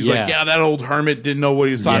he's that old hermit didn't know what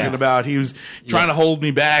he was talking about. He was trying to hold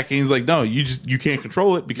me back, and he's no, you can't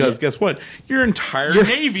control it because guess what? Your entire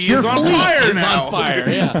navy is on fire now.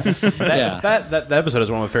 It's on fire. That episode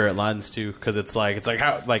is one of my favorite lines too, because it's how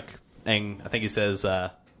Aang, I think he says.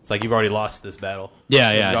 It's you've already lost this battle.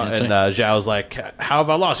 And Zhao's how have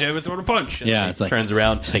I lost? You haven't thrown a punch. And he turns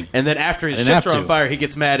around. And then after his ships are on fire, he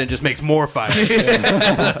gets mad and just makes more fire.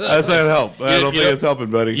 That's not help. I don't think it's helping,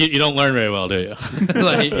 buddy. You don't learn very well, do you? You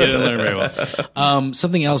didn't learn very well.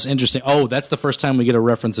 Something else interesting. Oh, that's the first time we get a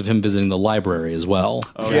reference of him visiting the library as well.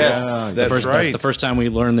 Oh, yes, that's right. That's the first time we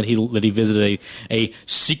learn that he visited a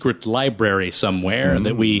secret library somewhere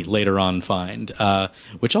that we later on find,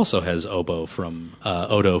 which also has Odo from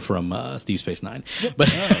Deep Space Nine. But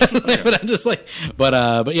I'm just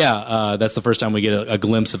that's the first time we get a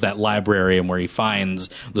glimpse of that library and where he finds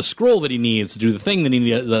the scroll that he needs to do the thing that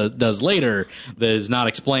he does later that is not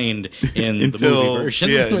explained in the movie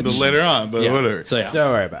version. Yeah, later on, but whatever. So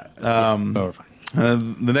don't worry about it. We're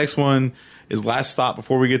fine. The next one is last stop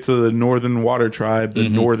before we get to the Northern Water Tribe, the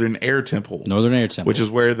Northern Air Temple. Northern Air Temple. Which is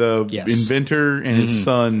where the inventor and his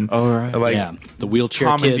son the wheelchair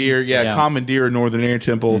commandeer, kid. Commandeer Northern Air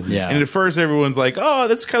Temple. Yeah. And at first everyone's oh,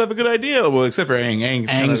 that's kind of a good idea. Well, except for Aang.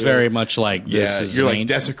 Aang's very much this is you're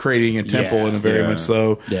desecrating a temple and very much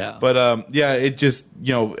so. Yeah. But it just,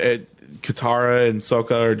 Katara and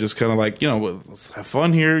Sokka are just kind of let's have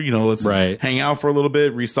fun here. Let's hang out for a little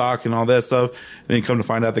bit, restock and all that stuff. And then come to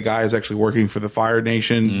find out the guy is actually working for the Fire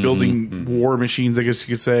Nation, building war machines, I guess you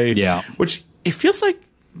could say. Yeah. Which it feels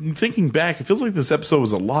thinking back, it feels like this episode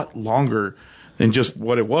was a lot longer than just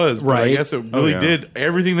what it was. But I guess it really did.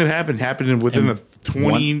 Everything that happened within the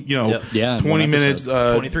 20, 20 minutes.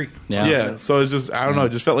 23. Yeah. So it's just, I don't know.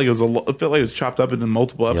 It just felt like it felt like it was chopped up into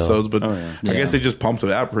multiple episodes, but I guess they just pumped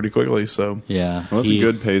it out pretty quickly. So yeah. Well, it's a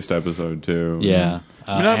good paced episode too. Yeah.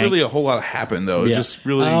 Not really a whole lot happened though. It's just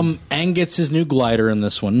really. Aang gets his new glider in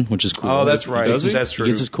this one, which is cool. Oh, that's right. That's true.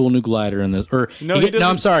 He gets his cool new glider in this. No,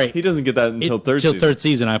 I'm sorry. He doesn't get that until third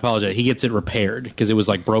season. I apologize. He gets it repaired because it was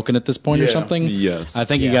like broken at this point or something. Yes, I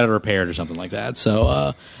think he got it repaired or something like that.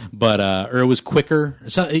 So, or it was quicker.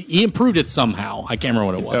 So he improved it somehow. I can't remember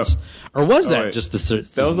what it was. Or was that just the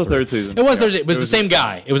that was the third season? It was. It was the same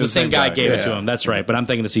guy. It was the same guy gave it to him. That's right. But I'm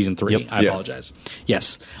thinking of season 3. Yep. I apologize.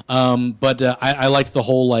 Yes. But I liked the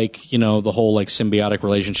whole the whole symbiotic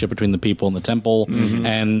relationship between the people and the temple,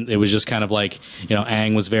 and it was just kind of like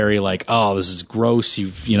Aang was very like, oh, this is gross.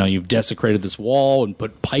 You've desecrated this wall and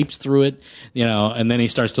put pipes through it, and then he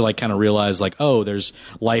starts to kind of realize oh, there's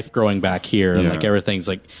life growing back here, and everything's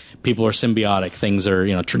people are symbiotic. Things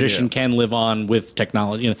are tradition can live on with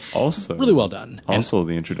technology. Also, really well done. Also,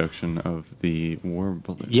 the introduction of the war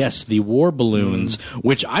balloons. Yes, the war balloons,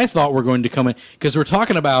 which I thought were going to come in because we're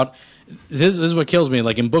talking about. This is what kills me.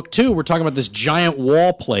 In book 2, we're talking about this giant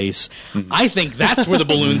wall place. I think that's where the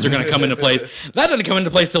balloons are going to come into place. That doesn't come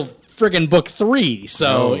into place till friggin' book 3.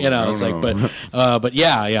 So but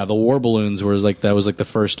yeah, the war balloons were that was the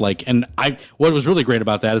first and what was really great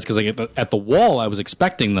about that is because at the wall I was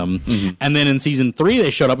expecting them, and then in season 3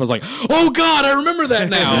 they showed up. I was like, oh god, I remember that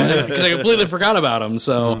now because I completely forgot about them.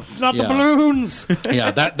 So it's not the balloons.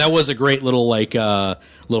 Yeah, that was a great little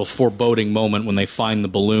little foreboding moment when they find the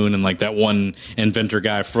balloon and that one inventor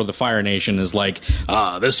guy for the Fire Nation is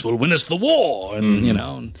this will win us the war,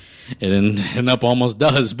 and it ended up almost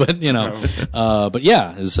does, but but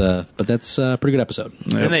that's a pretty good episode.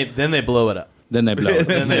 Yep. Then they blow it up. Then they blow it up.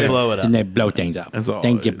 Then they blow it up. Then they blow things up.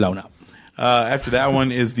 Then get blown up. After that one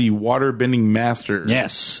is the Water-Bending Master.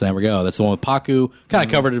 Yes, there we go. That's the one with Pakku. Kind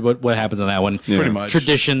of covered what happens in that one. Yeah. Pretty much.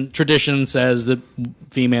 Tradition says that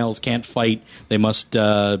females can't fight. They must,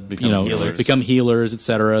 become healers,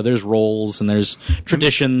 etc. There's roles and there's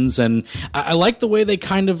traditions, and I like the way they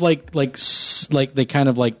kind of put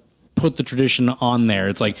the tradition on there.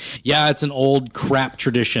 It's it's an old crap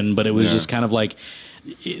tradition, but it was just kind of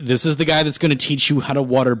this is the guy that's going to teach you how to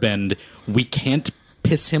waterbend. We can't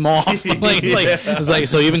piss him off. It's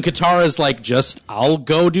so even Katara's just, I'll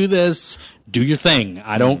go do this, do your thing.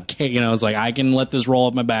 I don't care. It's I can let this roll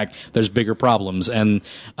off my back. There's bigger problems. And,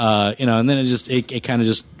 and then it kind of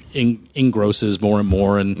just engrosses more and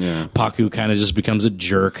more, and Pakku kind of just becomes a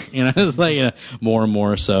jerk. It's more and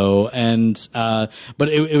more so. And, but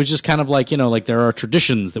it was just kind of there are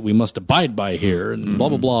traditions that we must abide by here, and blah,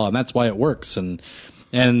 blah, blah. And that's why it works. And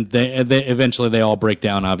they eventually they all break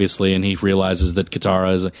down, obviously, and he realizes that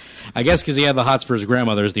Katara is, I guess because he had the hots for his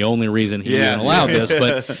grandmother is the only reason he even allowed this,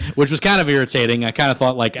 but which was kind of irritating. I kind of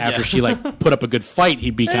thought after she put up a good fight,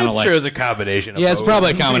 he'd be kind of sure it was a combination of both. It's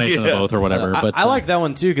probably a combination of both or whatever. But I like that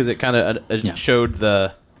one too because it kind of showed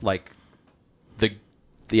the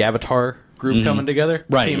Avatar group coming together,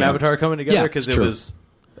 right? Team Avatar coming together because it was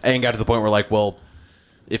Aang got to the point where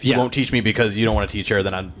if you won't teach me because you don't want to teach her,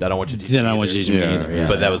 then I don't want you to teach me. Then I don't want you to teach me either. Yeah.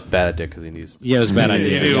 But that was bad idea because he needs. Yeah, it was a bad idea.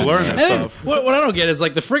 You need to learn that stuff. What I don't get is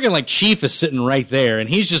the friggin' chief is sitting right there, and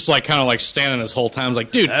he's just kind of standing this whole time.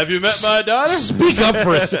 It's dude, have you met my daughter? Speak up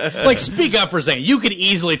for a speak up for a second. You could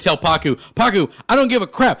easily tell Pakku, I don't give a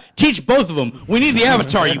crap. Teach both of them. We need the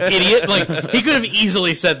Avatar, you idiot. He could have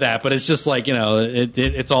easily said that, but it's just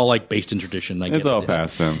it's all based in tradition. It's all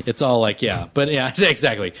past him. It's all but yeah,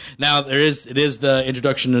 exactly. Now it is the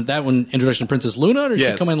introduction of that one. Introduction to Princess Luna, or does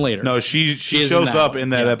she come in later? No, she shows up in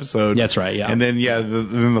that episode. That's right, yeah. And then,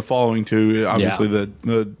 then the following two, obviously, her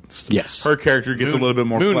character gets a little bit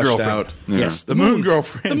more fleshed out. Yeah. Yes. The Moon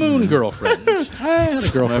Girlfriend. The Moon Girlfriend. I had a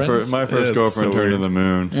girlfriend. My first girlfriend turned to the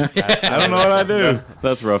moon. I don't know what I do.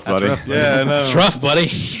 That's rough, buddy. Yeah, I know. It's rough, buddy.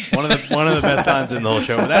 One of the best lines in the whole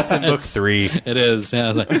show. But that's in book 3. It is.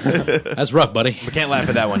 Yeah, that's rough, buddy. We can't laugh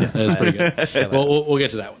at that one yet. That is pretty good. We'll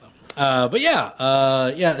get to that one, though. But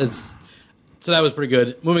it's... So that was pretty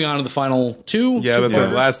good. Moving on to the final 2. Yeah, that's the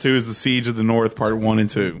last 2 is the Siege of the North, part 1 and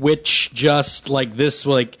 2. Which just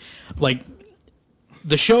the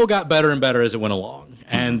show got better and better as it went along,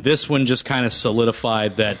 and this one just kind of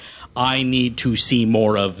solidified that I need to see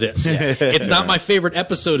more of this. It's not my favorite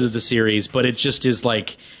episode of the series, but it just is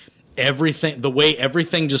everything. The way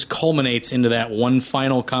everything just culminates into that one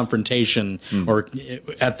final confrontation, or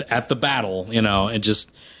at the battle.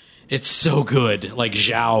 It's so good. Like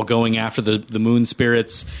Zhao going after the moon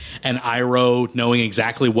spirits and Iroh knowing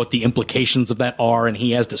exactly what the implications of that are, and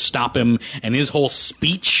he has to stop him, and his whole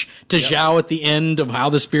speech to Zhao at the end of how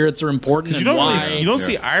the spirits are important and why. You don't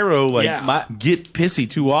see Iroh get pissy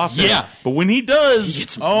too often. Yeah. But when he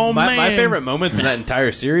does, my favorite moments in that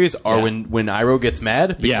entire series are when Iroh gets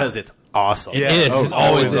mad, because it's awesome. It is. It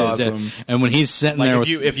always is. Awesome. And when he's sitting there,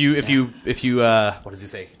 if you what does he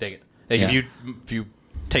say? Take it. If you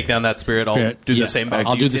take down that spirit, I'll do the same back.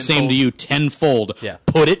 I'll do the same to you tenfold. Yeah.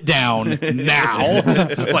 Put it down now.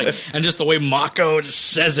 It's just like, and just the way Mako just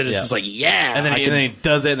says it, it's just like, and then he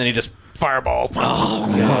does it, and then he just fireball. Oh god!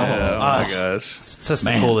 Oh my gosh! It's just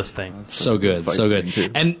the coolest thing. So good, so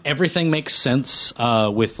good, and everything makes sense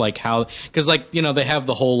with like how, because like they have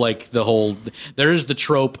the whole there is the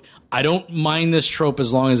trope. I don't mind this trope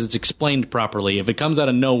as long as it's explained properly. If it comes out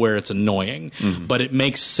of nowhere, it's annoying. Mm-hmm. But it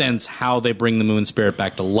makes sense how they bring the moon spirit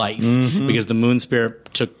back to life, because the moon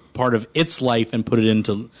spirit took part of its life and put it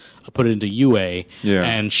into Yue,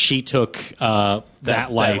 and she took that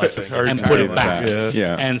life and put it back.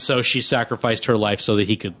 And so she sacrificed her life so that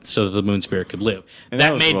the moon spirit could live. And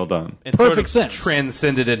that made well done. Perfect sense.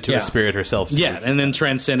 Transcended into a spirit herself. Yeah, and then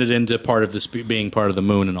transcended into part of being part of the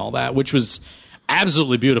moon and all that, which was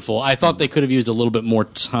absolutely beautiful. I thought they could have used a little bit more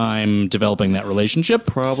time developing that relationship.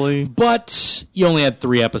 Probably. But you only had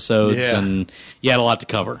 3 episodes and you had a lot to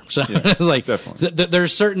cover. So like, definitely.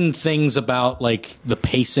 There's certain things about like the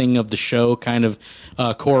pacing of the show kind of,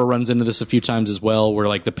 Korra runs into this a few times as well, where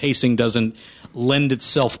like the pacing doesn't lend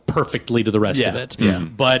itself perfectly to the rest of it. Yeah.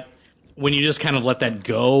 But when you just kind of let that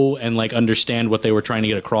go and like understand what they were trying to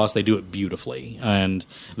get across, they do it beautifully. And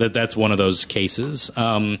that's one of those cases.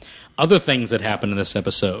 Other things that happen in this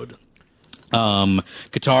episode.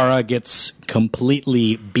 Katara gets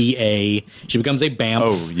completely BA. She becomes a BAMF.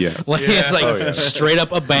 Oh, yes. It's like straight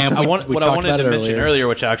up a BAMF. I wanted to mention earlier,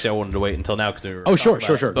 which actually I wanted to wait until now because we were sure.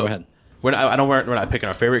 Go ahead. We're not picking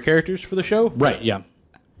our favorite characters for the show. Right, yeah.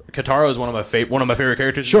 Katara is one of my favorite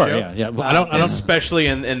characters. In the show. Yeah. Well, I don't, especially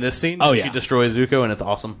in this scene. She destroys Zuko, and it's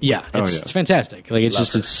awesome. Yeah, it's fantastic. Like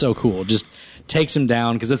it's so cool. Just takes him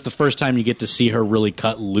down because it's the first time you get to see her really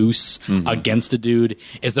cut loose against a dude.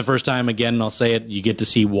 It's the first time, again, I'll say it, you get to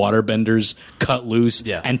see waterbenders cut loose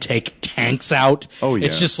and take tanks out. Oh yeah,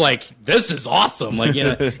 it's just like, this is awesome. Like you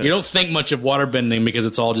don't think much of waterbending because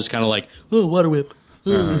it's all just kind of like, oh, water whip.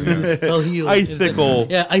 I'll heal. Icicle.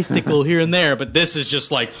 Icicle here and there, but this is just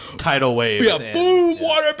like tidal waves. Boom,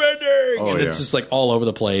 waterbending, and it's just like all over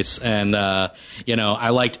the place. And I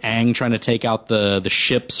liked Aang trying to take out the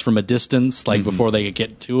ships from a distance, like before they could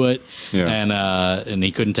get to it, and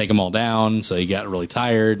he couldn't take them all down, so he got really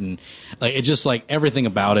tired, and like it just like everything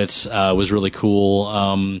about it was really cool.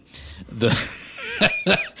 The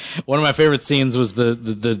one of my favorite scenes was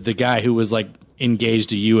the guy who was like engaged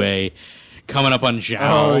to Yue coming up on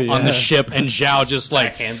Zhao on the ship, and Zhao just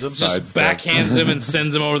like backhands him and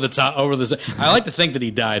sends him over the top. I like to think that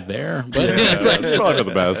he died there, but it's probably for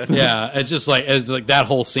the best. Yeah, it's just like that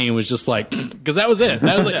whole scene was just like, because that was it.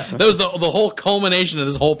 That was that was the whole culmination of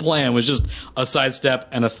this whole plan was just a sidestep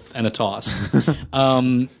and a toss.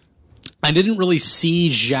 I didn't really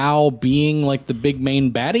see Zhao being like the big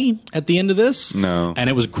main baddie at the end of this. No.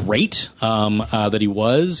 And it was great that he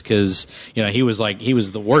was, because he was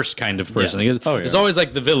the worst kind of person. Yeah. There's always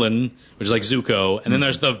like the villain, which is like Zuko, and then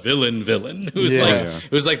there's the villain who's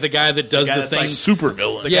it was like the guy that does the thing, like super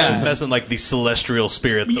villain. The guy that's messing like the celestial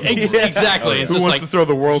spirits. Exactly. Who wants to throw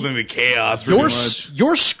the world into chaos?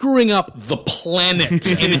 You're screwing up the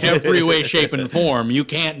planet in every way, shape, and form. You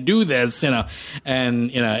can't do this, and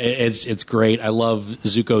it's great. I love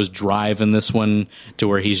Zuko's drive in this one to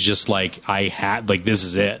where he's just like, this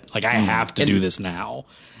is it. Like I have to do this now.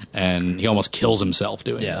 And he almost kills himself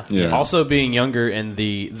doing it. Yeah. Also, being younger, and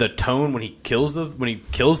the tone when he kills the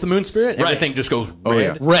moon spirit, everything just goes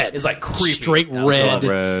red. Red. It's like creepy. Straight red.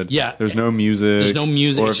 Red. Yeah. There's no music.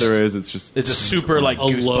 Or if there is, it's just a super like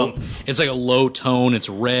goosebump. It's like a low tone. It's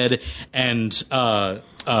red, and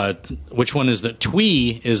which one is the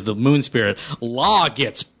Twee is the moon spirit. La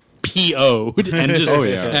gets PO'd and just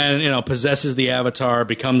and possesses the Avatar,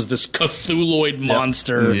 becomes this Cthulhuoid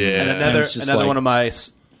monster. Yeah. And another one of my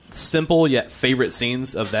simple yet favorite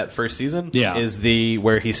scenes of that first season is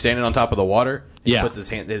where he's standing on top of the water puts his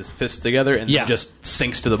fists together and just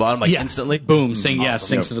sinks to the bottom instantly. Boom,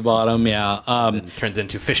 sinks to the bottom. Yeah, and turns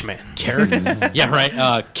into Fishman.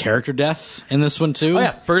 Character death in this one too. Oh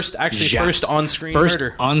yeah, first on-screen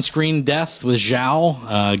murder. On-screen death with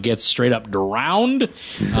Zhao gets straight up drowned,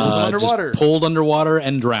 pulled underwater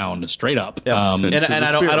and drowned straight up. And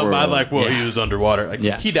I don't mind he was underwater.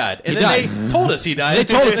 He died, and they told us he died. They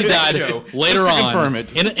told us he died later on. Confirm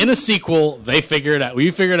it in a sequel. They figure it out.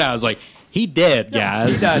 We figured it out. It's like he dead,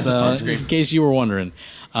 guys. He died just in case you were wondering.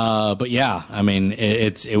 But yeah, I mean,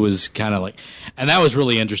 it was kind of like, and that was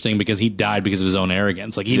really interesting because he died because of his own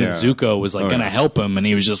arrogance. Like even Zuko was like gonna help him, and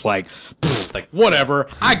he was just like whatever,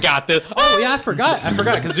 I got this. Oh yeah, I forgot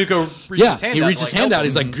because Zuko reached his hand out. He reached his hand out.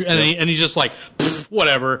 He's like, and he's just like,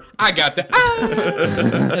 whatever, I got that,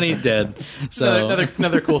 and he's dead. So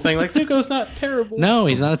another cool thing, like Zuko's not terrible. No,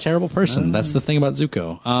 he's not a terrible person. That's the thing about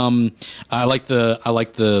Zuko. I like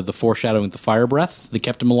the foreshadowing with the fire breath that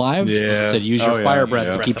kept him alive. Yeah, said use your fire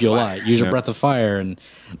breath to keep you alive. Use your breath of fire, and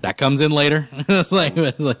that comes in later. What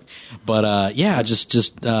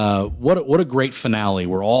a great finale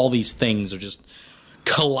where all these things are just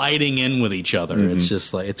colliding in with each other. It's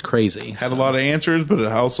just like it's crazy. Had a lot of answers, but it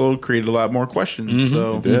also created a lot more questions.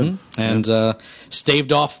 And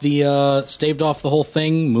staved off the whole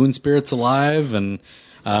thing. Moon Spirit's alive, and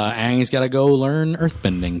Aang's got to go learn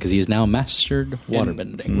earthbending because he has now mastered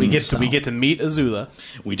waterbending. We get to meet Azula.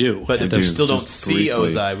 We do, but we still don't see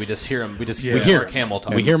Ozai. We just hear him. We hear Mark Hamill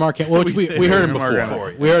talk. We hear Mark Hamill. Well, we heard him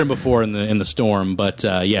before. We heard him before in the storm. But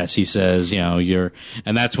yes, he says, you're,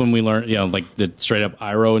 and that's when we learn, like the straight up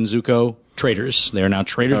Iroh and Zuko. Traitors. They are now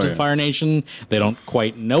traitors of the Fire Nation. They don't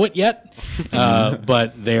quite know it yet,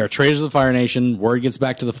 but they are traitors of the Fire Nation. Word gets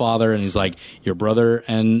back to the father, and he's like, your brother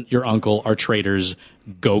and your uncle are traitors.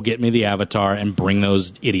 Go get me the Avatar and bring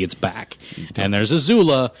those idiots back. And there's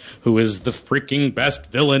Azula, who is the freaking best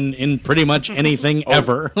villain in pretty much anything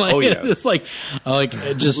ever. It's like,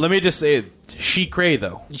 just... Let me just say, she cray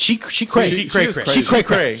though. She cray though.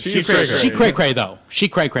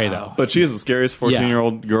 But she is the scariest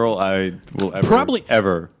 14-year-old girl I will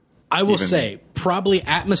ever. I will say, probably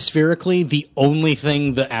atmospherically, the only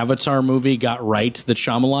thing the Avatar movie got right that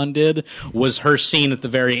Shyamalan did was her scene at the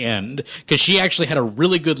very end. Because she actually had a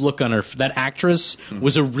really good look on her. That actress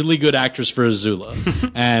was a really good actress for Azula.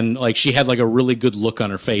 And, she had, a really good look on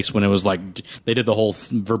her face when it was, they did the whole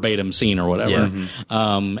verbatim scene or whatever. Yeah.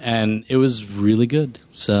 And it was really good.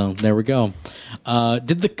 So, there we go.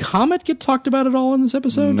 Did the comet get talked about at all in this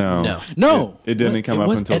episode? No. It didn't come up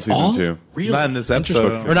until season 2. Really? Not in this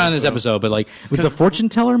episode. Or not in this episode, but would the fortune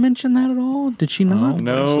teller mention that at all? Did she not?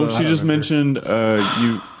 No, she just mentioned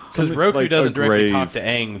because Roku doesn't directly talk to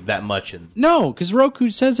Aang that much. No, because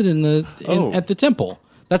Roku says it at the temple.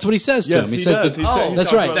 That's what he says to him. He says,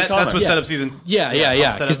 "That's right. That's what set up season."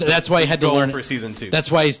 Yeah. Because that's why he had to learn for season 2. That's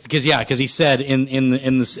why because he said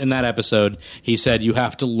in that episode he said you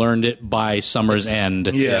have to learn it by summer's end.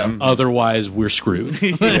 Yeah. Otherwise we're screwed.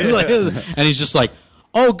 And he's just like,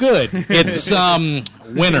 oh, good. It's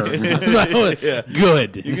winter.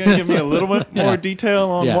 Good. You're going to give me a little bit more detail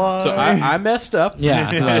on why? So I messed up.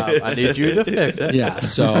 Yeah. I need you to fix it. Yeah.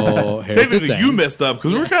 So technically, you messed up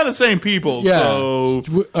because we're kind of the same people. Yeah. So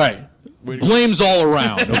all right. Blame's all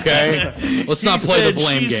around, okay? Let's not play the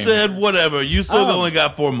blame game. She said whatever. You still only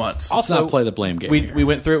got 4 months. Let's not play the blame game. We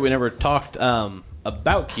went through it. We never talked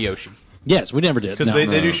about Kyoshi. Yes, we never did. Because they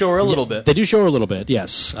do show her a little bit. They do show her a little bit,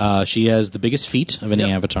 yes. She has the biggest feet of any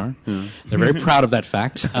Avatar. They're very proud of that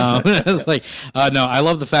fact. It's no, I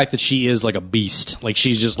love the fact that she is like a beast.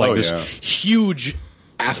 She's just this huge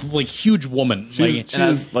huge woman.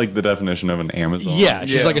 She's like the definition of an Amazon. Yeah,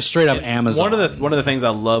 she's like a straight up Amazon. One of the things I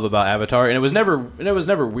love about Avatar, and it was never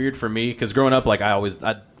weird for me because growing up, it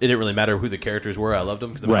didn't really matter who the characters were. I loved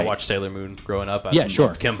them because I watched Sailor Moon growing up. I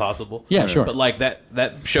loved Kim Possible. Yeah, sure. But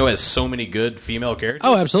that show has so many good female characters.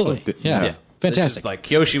 Oh, absolutely. Yeah. Fantastic.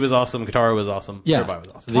 Kyoshi was awesome. Katara was awesome. Yeah. Everybody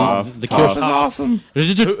was awesome. The Kyoshi was awesome.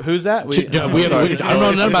 Who's that? I don't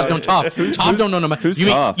know nothing about. Don't Toph. Toph don't know nothing about. Who's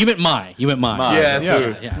Toph? You meant Mai.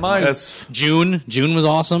 Yeah. Mine's June. June was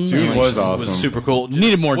awesome. June was awesome. Was super cool.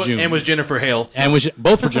 Needed more June. And was Jennifer Hale. And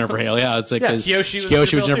both were Jennifer Hale. Yeah, it's Kyoshi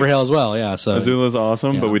was Jennifer Hale as well. Yeah. So Azula's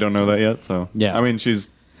awesome, but we don't know that yet. So yeah. I mean, she's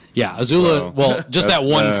Yeah, Azula. Well, just that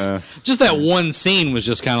one scene was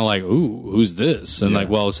just kind of like, ooh, who's this? And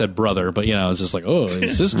it said brother, but it's just like, oh,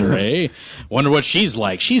 his sister, eh? Wonder what she's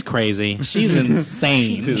like. She's crazy. She's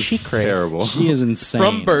insane. She's terrible. She is insane.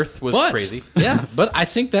 From birth was crazy. Yeah, but I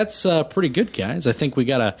think that's pretty good, guys. I think we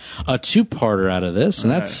got a two-parter out of this,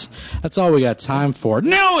 and that's all we got time for.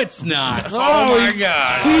 No, it's not. Oh my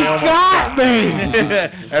God! He got me.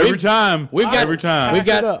 Every time. We've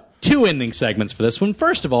got two ending segments for this one.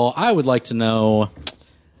 First of all, I would like to know,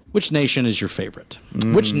 which nation is your favorite?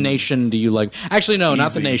 Which nation do you like? Actually, no,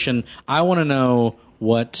 not the nation. I want to know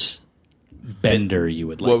what bender you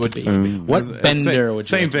would like to be. What bender would you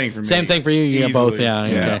Same like? Thing for me. Same thing for you. You got both. Yeah.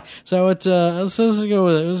 Okay. So let's go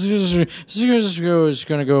with it. It's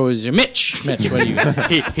going to go with Mitch. Mitch, what do you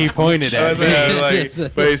got? He pointed at me.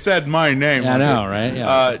 But he said my name. I know, right?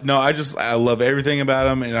 Yeah. No, I love everything about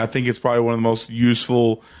him, and I think it's probably one of the most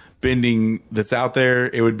useful bending that's out there.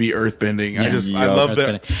 It would be earth bending. I love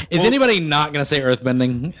that. Is anybody not going to say earth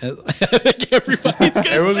bending? I think everybody's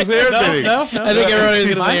going to say earth bending. No. I think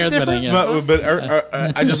everybody's going to say earth bending. Yeah. But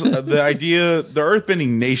I just the idea, the earth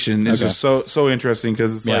bending nation is just so interesting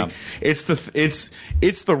because it's like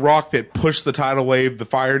it's the rock that pushed the tidal wave, the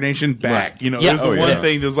Fire Nation back. Right. There's the one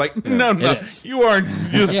thing that's like no, you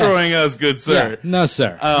aren't destroying us, good sir. Yeah. No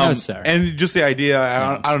sir. No sir. And just the idea,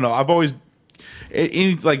 I don't know. I've always.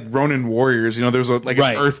 Any like Ronin Warriors, there's an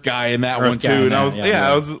Earth guy in that one too, and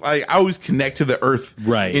I always connect to the Earth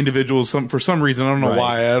individuals for some reason. I don't know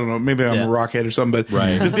why. I don't know. Maybe I'm a rockhead or something, but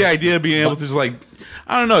just the idea of being able to just like.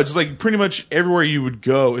 I don't know, just like pretty much everywhere you would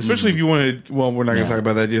go, especially if you wanted, well, we're not going to talk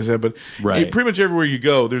about that just yet, but pretty much everywhere you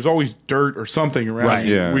go, there's always dirt or something around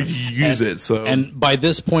you where you use it. So, and by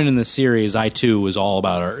this point in the series, I too was all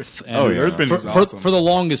about Earth. And Earthbending is awesome. For the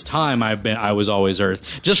longest time, I was always Earth.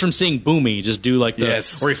 Just from seeing Boomy just do like where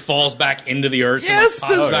he falls back into the Earth. Yes,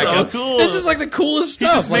 and that's so cool. This is like the coolest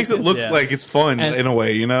stuff. He just makes it look like it's fun in a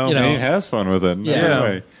way, And he has fun with it.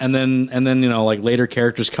 Yeah. And then like later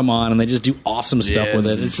characters come on and they just do awesome stuff with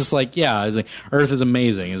it. It's just like, Earth is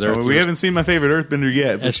amazing. We haven't seen my favorite Earthbender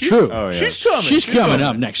yet. That's true. She's coming. She's coming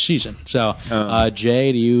up next season. So, Jay,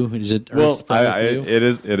 is it Earth? Well, it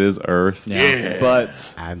is Earth. Yeah.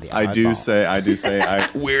 But I do say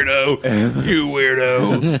weirdo. You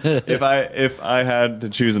weirdo. If I had to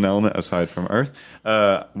choose an element aside from Earth,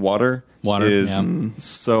 water is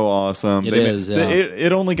so awesome.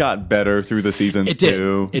 It only got better through the seasons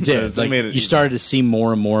too. It did. Like, you started to see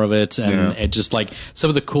more and more of it, and it just like some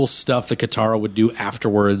of the cool stuff that Katara would do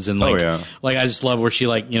afterwards, and like I just love where she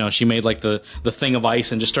she made like the thing of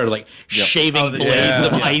ice and just started like shaving blades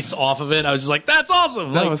of ice off of it. I was just like, that's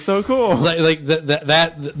awesome. That was so cool. Like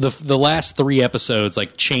the last 3 episodes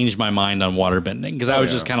like changed my mind on waterbending because I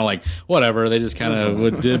was just kind of like, whatever. They just kind of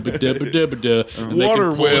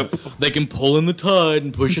water whip. They can pull in the tide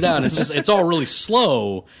and push it out. It's all really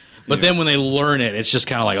slow. But then when they learn it, it's just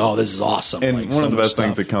kind of like, oh, this is awesome. And one of the best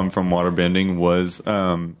things that come from waterbending was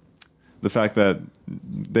the fact that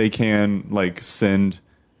they can like send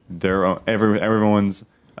their everyone's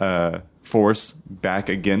force back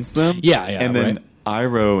against them. And then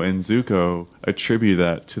Iroh and Zuko attribute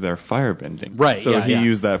that to their firebending. Right. So he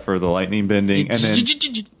used that for the lightning bending, and then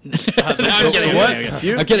I'm kidding. What?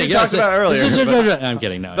 You talked about earlier. I'm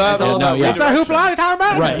kidding. No. That's not hoopla talking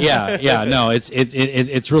about. Right. Yeah. No.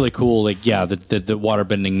 It's really cool. Like, the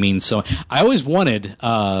waterbending means so. I always wanted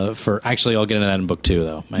for. Actually, I'll get into that in book 2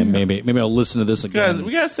 though. Maybe I'll listen to this again. Guys,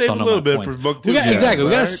 we gotta save a little bit for book 2. Exactly.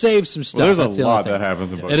 We gotta save some stuff. Well, there's a lot that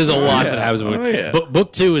happens in book 2. It is a lot that happens in book 2.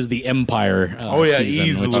 Book 2 is the Empire season,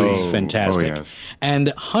 easily. Which is fantastic. Yes. And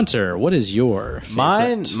Hunter, what is your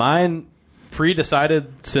favorite? Mine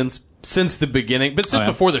pre-decided since the beginning, but since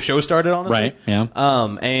before the show started, honestly. Right. Yeah.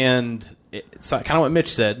 And it's kind of what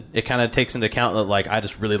Mitch said. It kind of takes into account that like I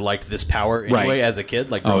just really liked this power anyway as a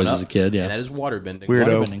kid, like growing up. As a kid, yeah. And that is waterbending.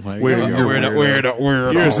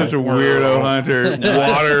 Weirdo. You're such a weirdo, Hunter.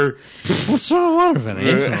 Water. What's wrong with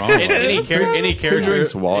waterbending? What's wrong with any character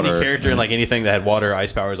in like anything that had water,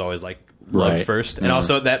 ice power is always like loved first, and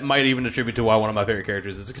also that might even attribute to why one of my favorite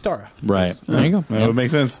characters is Katara. Right. There you go. That would make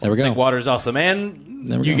sense. There we go. I think water is awesome, and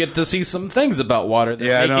you get to see some things about water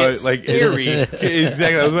that make it like scary.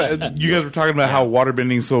 Exactly. You guys were talking about how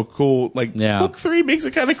waterbending is so cool. Like book 3 makes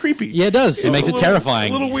it kind of creepy. Yeah, it does. It makes it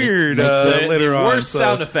terrifying. A little weird. Later on, worst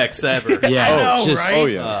sound effects ever. Yeah. I know, right? Oh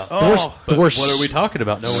yeah. The worst. What are we talking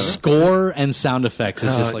about? No score and sound effects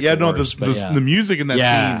is just like the music in that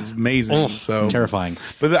scene is amazing. So terrifying.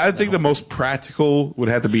 But I think the most practical would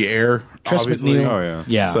have to be air. Tress obviously. MacNeille. Oh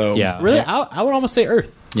yeah. So yeah. Really, I would almost say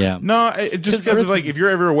Earth. Yeah. No, just because of like if you're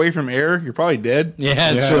ever away from air, you're probably dead.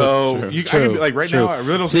 Yeah. So I can be like right now, I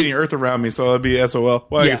really don't see any Earth around me, so it'd be SOL.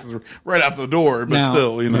 Well, I guess it's right out the door, but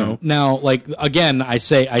still, Now, like again, I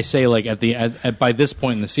say like at by this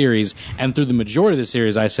point in the series and through the majority of the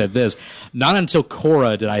series, I said this. Not until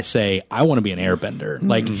Korra did I say I want to be an airbender.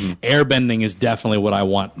 Like airbending is definitely what I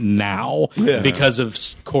want now because of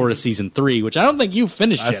Korra season 3, which I don't think you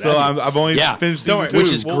finished yet. I've only finished season 2,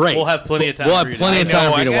 which is great. We'll have plenty of time. We'll have plenty of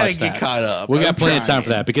time for you to watch that. Get caught up. We got plenty of time for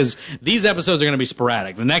that because these episodes are going to be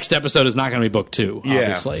sporadic. The next episode is not going to be book 2,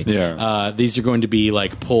 obviously. Yeah. These are going to be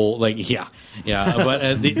like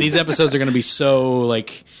but these episodes are going to be so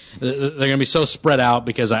like they're going to be so spread out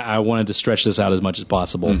because I wanted to stretch this out as much as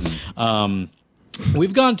possible.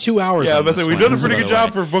 We've gone 2 hours. Yeah, but we've done a pretty good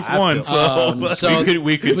job for book 1. So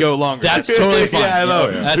we could go longer. That's totally fine. I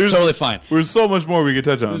know. That's totally fine. There's so much more we could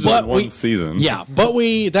touch on. But one season. Yeah, but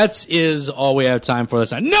that is all we have time for this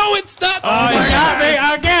time. No, it's not. Oh, you got me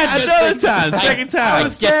again. Another time. Second time. I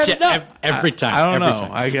get you every time. I don't know.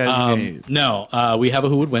 Time. I got no, we have a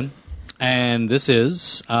Who Would Win. And this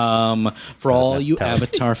is for all you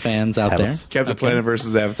Avatar fans out there. Captain Planet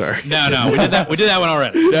versus Avatar. No, we did that one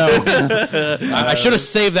already. No, I should have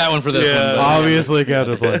saved that one for this one. Obviously,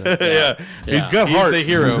 Captain Planet. He's got heart. He's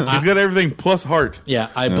the hero. He's got everything plus heart. Yeah,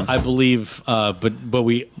 I believe.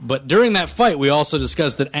 But during that fight, we also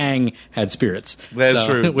discussed that Aang had spirits. That's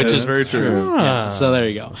true. Which is very true. Yeah, so there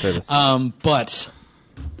you go. But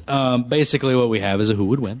basically, what we have is a Who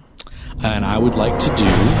Would Win. And I would like to do.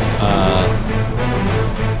 I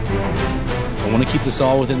want to keep this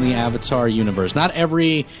all within the Avatar universe. Not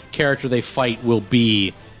every character they fight will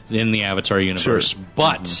be in the Avatar universe,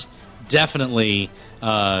 but definitely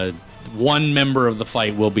one member of the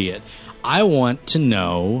fight will be it. I want to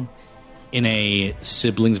know in a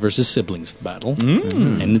siblings versus siblings battle,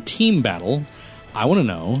 in a team battle, I want to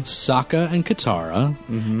know Sokka and Katara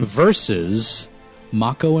versus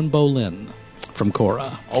Mako and Bolin. From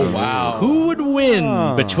Korra. Oh, wow. Who would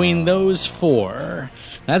win between those 4?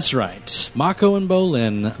 That's right. Mako and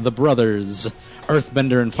Bolin, the brothers,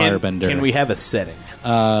 Earthbender and Firebender. Can we have a setting?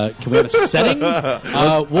 Can we have a setting?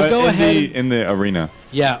 We'll go ahead. In the arena.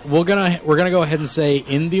 Yeah, we're gonna go ahead and say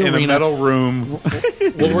in the arena. In a metal room.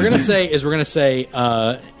 What we're gonna say is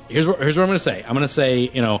here's what I'm gonna say. I'm gonna say,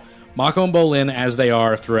 Mako and Bolin as they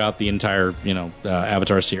are throughout the entire,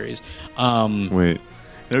 Avatar series. Wait.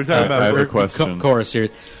 They're talking about I have a question. Korra series.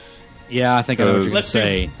 Yeah, I think I know what you're going to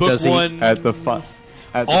say. Book 1 at the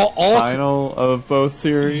final of both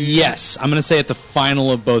series? Yes, I'm going to say at the final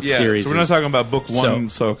of both series. So we're not talking about book 1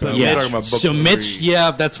 Sokka. We're talking about book 3. Mitch,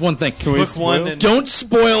 that's one thing. Can book 1 don't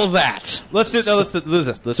spoil that. Let's do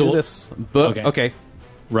this. Okay.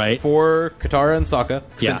 Right. For Katara and Sokka,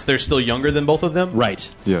 since they're still younger than both of them. Right.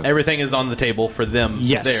 Yes. Everything is on the table for them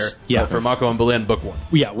there. Yeah. But for Mako and Bolin, book 1.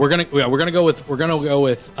 Yeah, we're gonna go with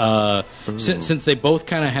since they both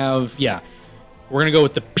kind of have we're gonna go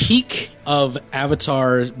with the peak of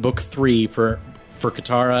Avatar book 3 for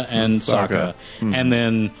Katara and Sokka, and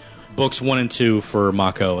then books 1 and 2 for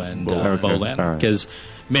Mako and Bolin, because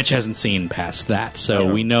Mitch hasn't seen past that, so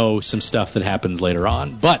we know some stuff that happens later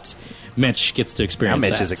on, but Mitch gets to experience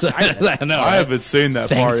Mitch is excited. I know. I haven't seen that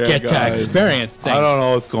far yet, guys. To experience things. I don't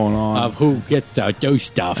know what's going on. Of who gets to do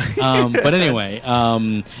stuff. But anyway,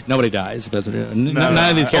 nobody dies. None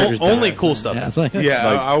of these characters die. Only cool stuff.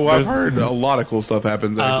 I've heard a lot of cool stuff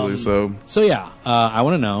happens, actually. So I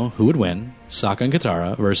want to know who would win, Sokka and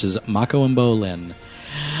Katara versus Mako and Bolin.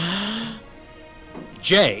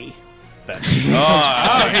 Jay. He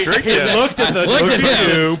looked at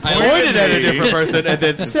you, pointed at a different person, and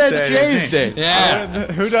then said Jay's name. Yeah.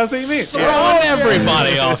 Who does he mean? Throwing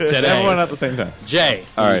everybody off today. Everyone at the same time. Jay.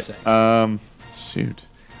 All right. Shoot.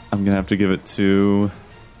 I'm going to have to give it to...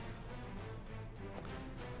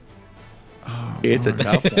 It's a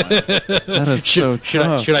tough one. That is so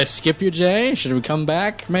tough. Should I skip you, Jay? Should we come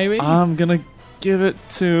back, maybe? I'm going to give it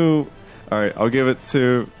to... All right, I'll give it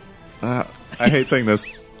to... I hate saying this.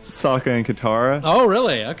 Sokka and Katara. Oh,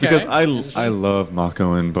 really? Okay. Because I love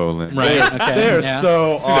Mako and Bolin. Right. Okay. They're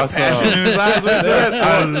so awesome.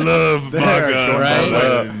 I love Mako.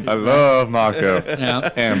 Right. I love Mako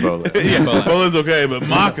and Bolin. Bolin's okay, but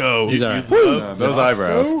Mako. He's all right. Those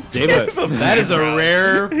eyebrows. David, that is a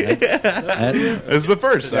rare. It's the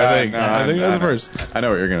first. I think it's the first. I know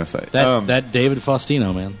what you're gonna say. That David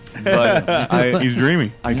Faustino, man. But he's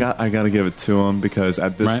dreamy. I got to give it to him because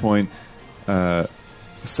at this point.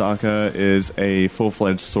 Sokka is a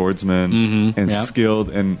full-fledged swordsman and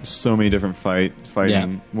skilled in so many different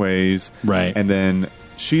fighting ways. Right. And then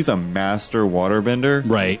she's a master waterbender.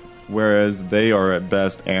 Right. whereas they are at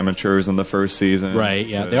best amateurs in the first season. Right?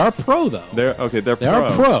 Yeah, they are pro though. They're pro. They're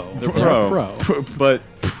pro. But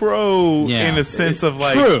pro in a sense of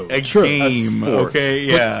like a game. Okay,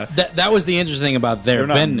 yeah. That was the interesting thing about their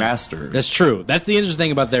bending. Masters. That's true. That's the interesting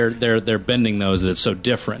thing about their bending, though, is that it's so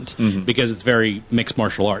different because it's very mixed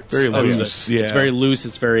martial arts. Very loose. It's very loose.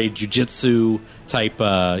 It's very jiu-jitsu type,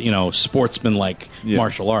 sportsman-like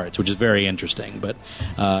martial arts, which is very interesting. But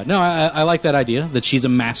no, I like that idea that she's a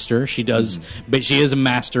master. She does, but she is a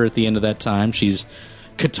master at the end of that time. She's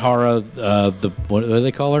Katara. What do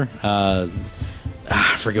they call her?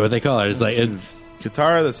 I forget what they call her. It's like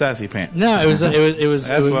Katara the Sassy Pants. No, it was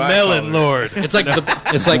Melon Lord. It's like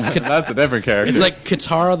that's a different character. It's like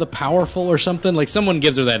Katara the Powerful or something. Like someone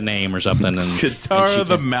gives her that name or something. And Katara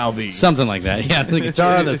the Mouthy, something like that. Yeah, the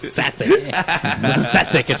Katara the Sassy, the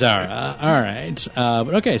Sassy Katara. All right,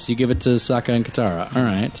 but okay, so you give it to Sokka and Katara. All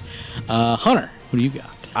right, Hunter, what do you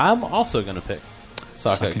got? I'm also going to pick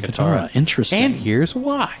Sokka and Katara. Interesting, and here's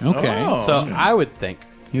why. Okay, so I would think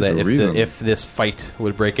that if this fight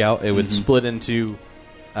would break out, it would split into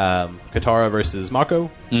Katara versus Mako,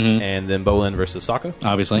 and then Bolin versus Sokka.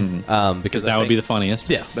 Obviously, because that would be the funniest.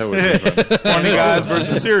 Yeah, that would be funny guys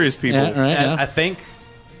versus serious people. Yeah, right, and I think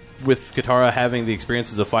with Katara having the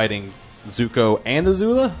experiences of fighting Zuko and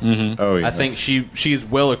Azula, I think she's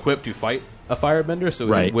well equipped to fight a firebender, so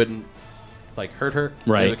it wouldn't hurt her.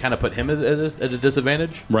 Right, it would kind of put him at a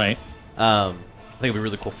disadvantage. Right. I think it'd be a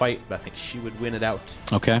really cool fight, but I think she would win it out.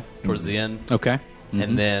 Okay. Towards the end. Okay.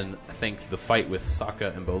 And then I think the fight with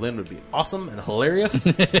Sokka and Bolin would be awesome and hilarious.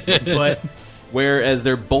 But whereas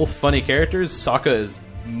they're both funny characters, Sokka is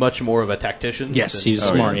much more of a tactician. Yes, he's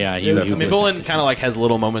smart. Yeah, Bolin kind of has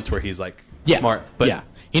little moments where he's smart, but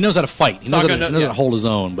he knows how to fight. He knows how to hold his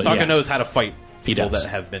own. But Sokka knows how to fight people that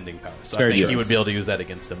have bending powers. So I think he would be able to use that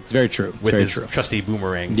against him. It's very true. With his trusty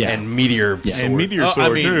boomerang and meteor sword. And meteor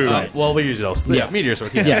sword, too. Well, we use it also. Yeah, meteor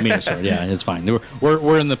sword. Yeah, meteor sword. Yeah, it's fine.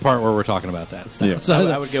 We're in the part where we're talking about that. So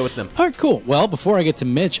I would go with them. All right, cool. Well, before I get to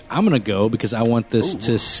Mitch, I'm going to go because I want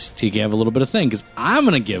this to give a little bit of thing because I'm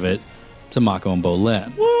going to give it to Mako and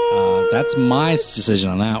Bolin. That's my decision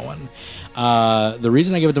on that one. The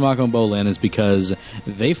reason I give it to Mako and Bolin is because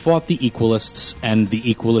they fought the Equalists, and the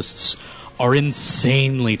Equalists are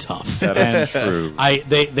insanely tough. That is true.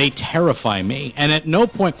 They terrify me. And at no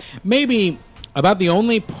point, maybe about the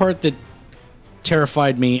only part that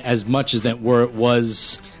terrified me as much as that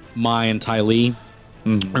was Mai and Ty Lee,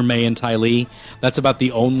 or May and Ty Lee. That's about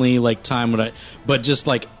the only time when but just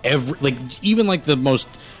even the most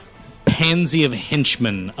pansy of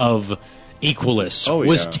henchmen of Equalists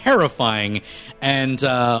was terrifying. And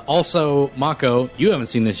also Mako, you haven't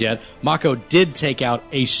seen this yet, Mako did take out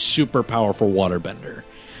a super powerful waterbender.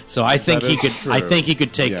 So I think he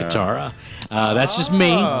could take Katara. That's just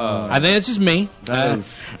me. I think that's just me.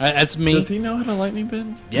 That's me. Does he know how to lightning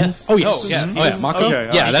bend? Yes. Oh yes. Mako. Okay,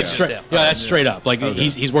 that's straight. Yeah, that's straight up.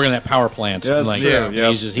 He's working that power plant.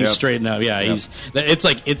 Yeah, he's straightened up. Yeah,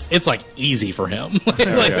 it's easy for him.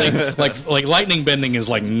 like lightning bending is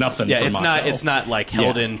nothing. Yeah, for it's Mako. not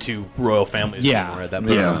held into royal families anymore at that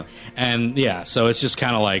point. Yeah, and so it's just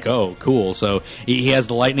kind of oh, cool. So he has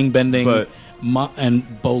the lightning bending. But and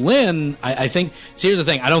Bolin, I think. See, here's the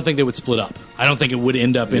thing. I don't think they would split up. I don't think it would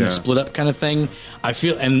end up in a split up kind of thing. I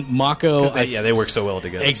feel, and Mako, they work so well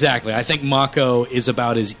together. Exactly. I think Mako is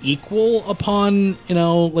about as equal upon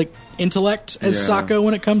intellect as Sokka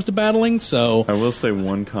when it comes to battling. So I will say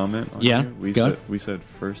one comment. We said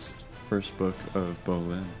first book of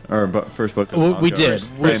Bolin, or first book of Mako. We did.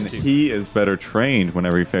 And he is better trained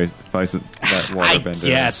whenever he fights that waterbender.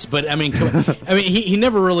 Yes, but he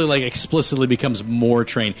never really explicitly becomes more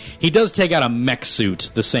trained. He does take out a mech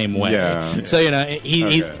suit the same way. Yeah. So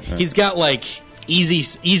he's got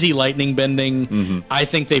easy lightning bending. Mm-hmm. I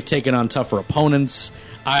think they've taken on tougher opponents.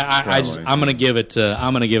 I'm gonna give it to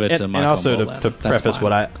Mako. And also to preface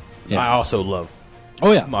what I also love.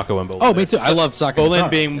 Oh yeah, Mako and Bolin. Oh, me too. I love Sokka. Bolin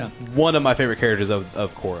being one of my favorite characters of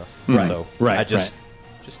Korra. Right. So I just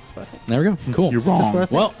there we go. Cool. You're wrong.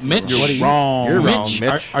 Well, Mitch, you're wrong. You're wrong,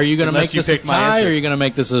 Mitch. Are you going to make this a tie, or are you going to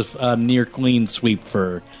make this a near clean sweep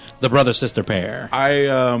for the brother sister pair?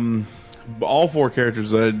 All four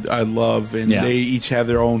characters I love, and they each have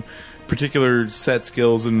their own particular set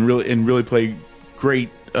skills and really play great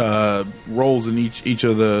roles in each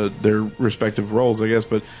of their respective roles, I guess.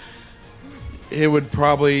 But it would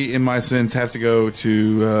probably, in my sense, have to go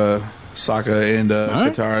to Sokka and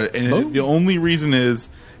Katara. And the only reason is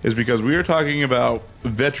because we are talking about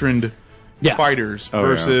veteran fighters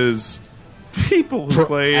versus people who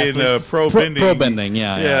play in pro bending. Pro bending,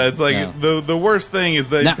 yeah. It's like the worst thing is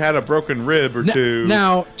they've had a broken rib or two.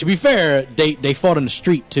 Now, to be fair, they fought in the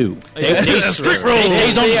street too. They street rules.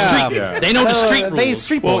 They know the street rules. They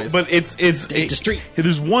street boys. But it's the street.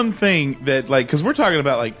 There's one thing that because we're talking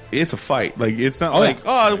about it's a fight. It's not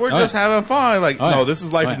we're just having fun. No, this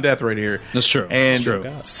is life and death right here. That's true.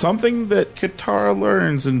 And something that Katara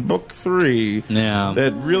learns in book 3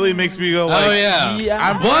 that really makes me go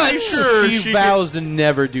I'm pretty sure she vows to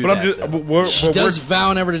never do that. She does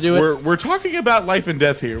vow never to do it. We're talking about life and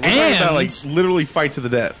death here. We're talking about literally fight to the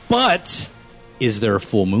death. But is there a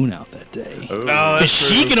full moon out that day? Because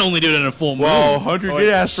she can only do it in a full moon. Well, Hunter did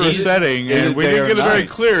ask for a setting, and we didn't get it very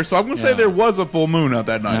clear, so I'm going to say there was a full moon out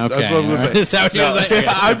that night. Okay. That's what I'm going to say. Is that what you're saying?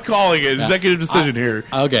 I'm calling it. Executive decision here.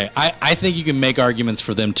 Okay. I think you can make arguments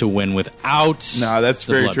for them to win without... No, that's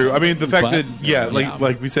very true. I mean, the fact that,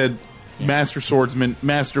 like we said... Master swordsman,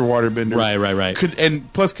 master waterbender. Right.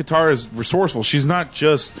 And plus, Katara is resourceful. She's not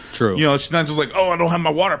just she's not just I don't have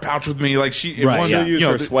my water pouch with me. Like she, use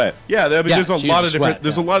her sweat. Yeah, there's a lot of different.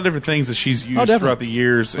 There's a lot of different things that she's used throughout the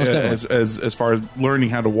years as far as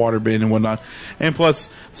learning how to waterbend and whatnot. And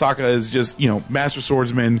plus, Sokka is just master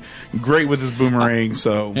swordsman, great with his boomerang.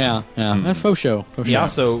 So and faux show. He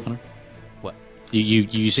also what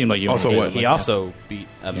you seem like you also what he also beat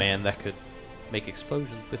a man that could make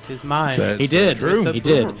explosions with his mind. He did. He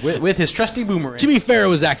did. With his trusty boomerang. To be fair, it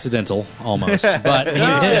was accidental, almost. But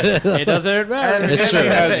it doesn't matter. It's true.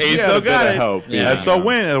 He still got it. Hope. That's a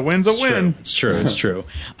win. A win's a win. It's true.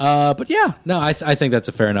 But I think that's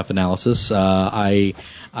a fair enough analysis. I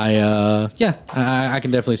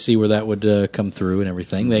can definitely see where that would come through and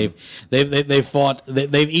everything. They've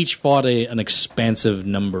each fought an expansive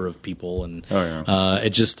number of people, and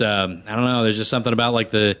it just I don't know. There's just something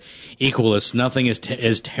about the Equalists. Nothing is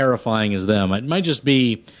as terrifying as them. It might just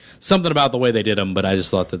be something about the way they did them, but I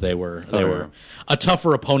just thought that they were a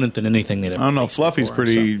tougher opponent than anything they'd ever. I don't know. Fluffy's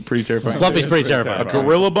pretty terrifying. Fluffy's pretty terrifying. A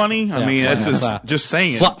gorilla bunny? I mean, that's just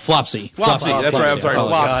saying it. Flopsy. That's right. I'm sorry.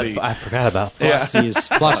 Flopsy. I forgot about Flopsy's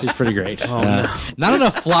pretty great. Not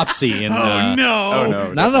enough Flopsy in.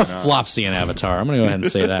 Not enough Flopsy in Avatar. I'm going to go ahead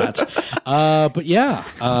and say that. But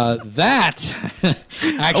that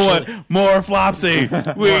actually more Flopsy.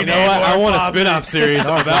 I want a spin-off series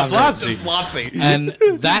about Flopsy. And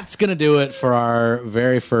that's going to do it for our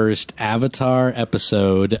very first Avatar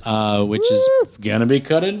episode, which is going to be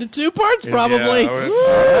cut into 2 parts probably,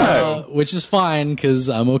 which is fine because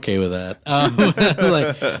I'm okay with that.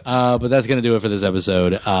 But that's going to do it for this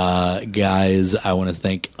episode. Guys, I want to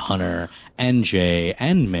thank Hunter and Jay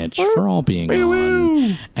and Mitch for all being on.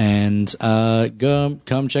 And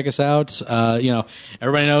come check us out.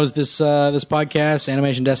 Everybody knows this podcast,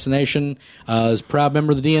 Animation Destination, is a proud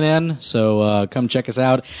member of the DNN. So come check us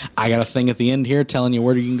out. I got a thing at the end here telling you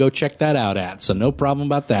where you can go check that out at. So no problem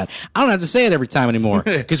about that. I don't have to say it every time anymore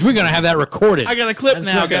because we're going to have that recorded. I got a clip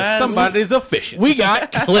now, guys. Somebody's efficient. We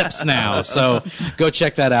got clips now. So go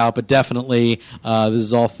check that out. But definitely, this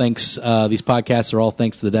is all thanks. These podcasts are all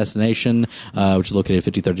thanks to the Destination, which is located at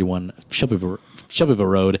 5031 Shelbyville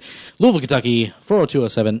Road, Louisville, Kentucky,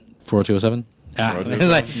 40207. 40207?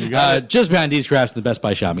 Just behind Dee's Crafts, the Best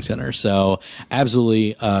Buy Shopping Center. So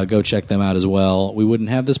absolutely go check them out as well. We wouldn't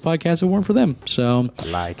have this podcast if it weren't for them. So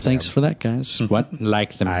thanks for that, guys. What?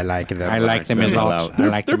 Like them. I like them. I like them a lot.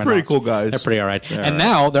 They're pretty cool guys. They're pretty all right. And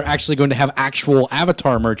now they're actually going to have actual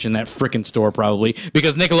Avatar merch in that frickin' store probably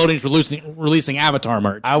because Nickelodeon's releasing Avatar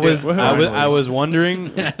merch. I was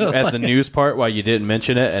wondering at the news part why you didn't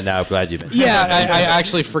mention it, and now I'm glad you mentioned it. Yeah, I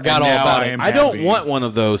actually forgot all about it. I don't want one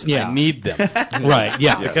of those. Yeah. I need them. Right,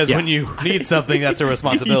 yeah. Because when you need something, that's a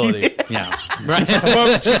responsibility. Yeah. Right.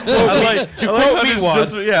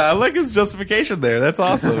 I like his justification there. That's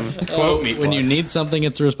awesome. Quote me. When you need something,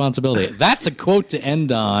 it's a responsibility. That's a quote to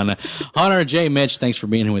end on. Hunter, Jay, Mitch, thanks for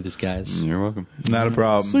being here with us, guys. You're welcome. Not a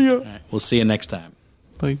problem. See ya. Right, we'll see you next time.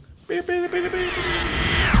 Bye.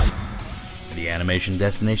 The Animation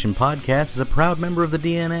Destination Podcast is a proud member of the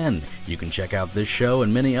DNN. You can check out this show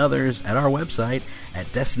and many others at our website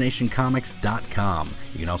at DestinationComics.com.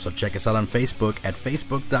 You can also check us out on Facebook at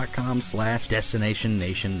Facebook.com/Destination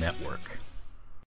Nation Network.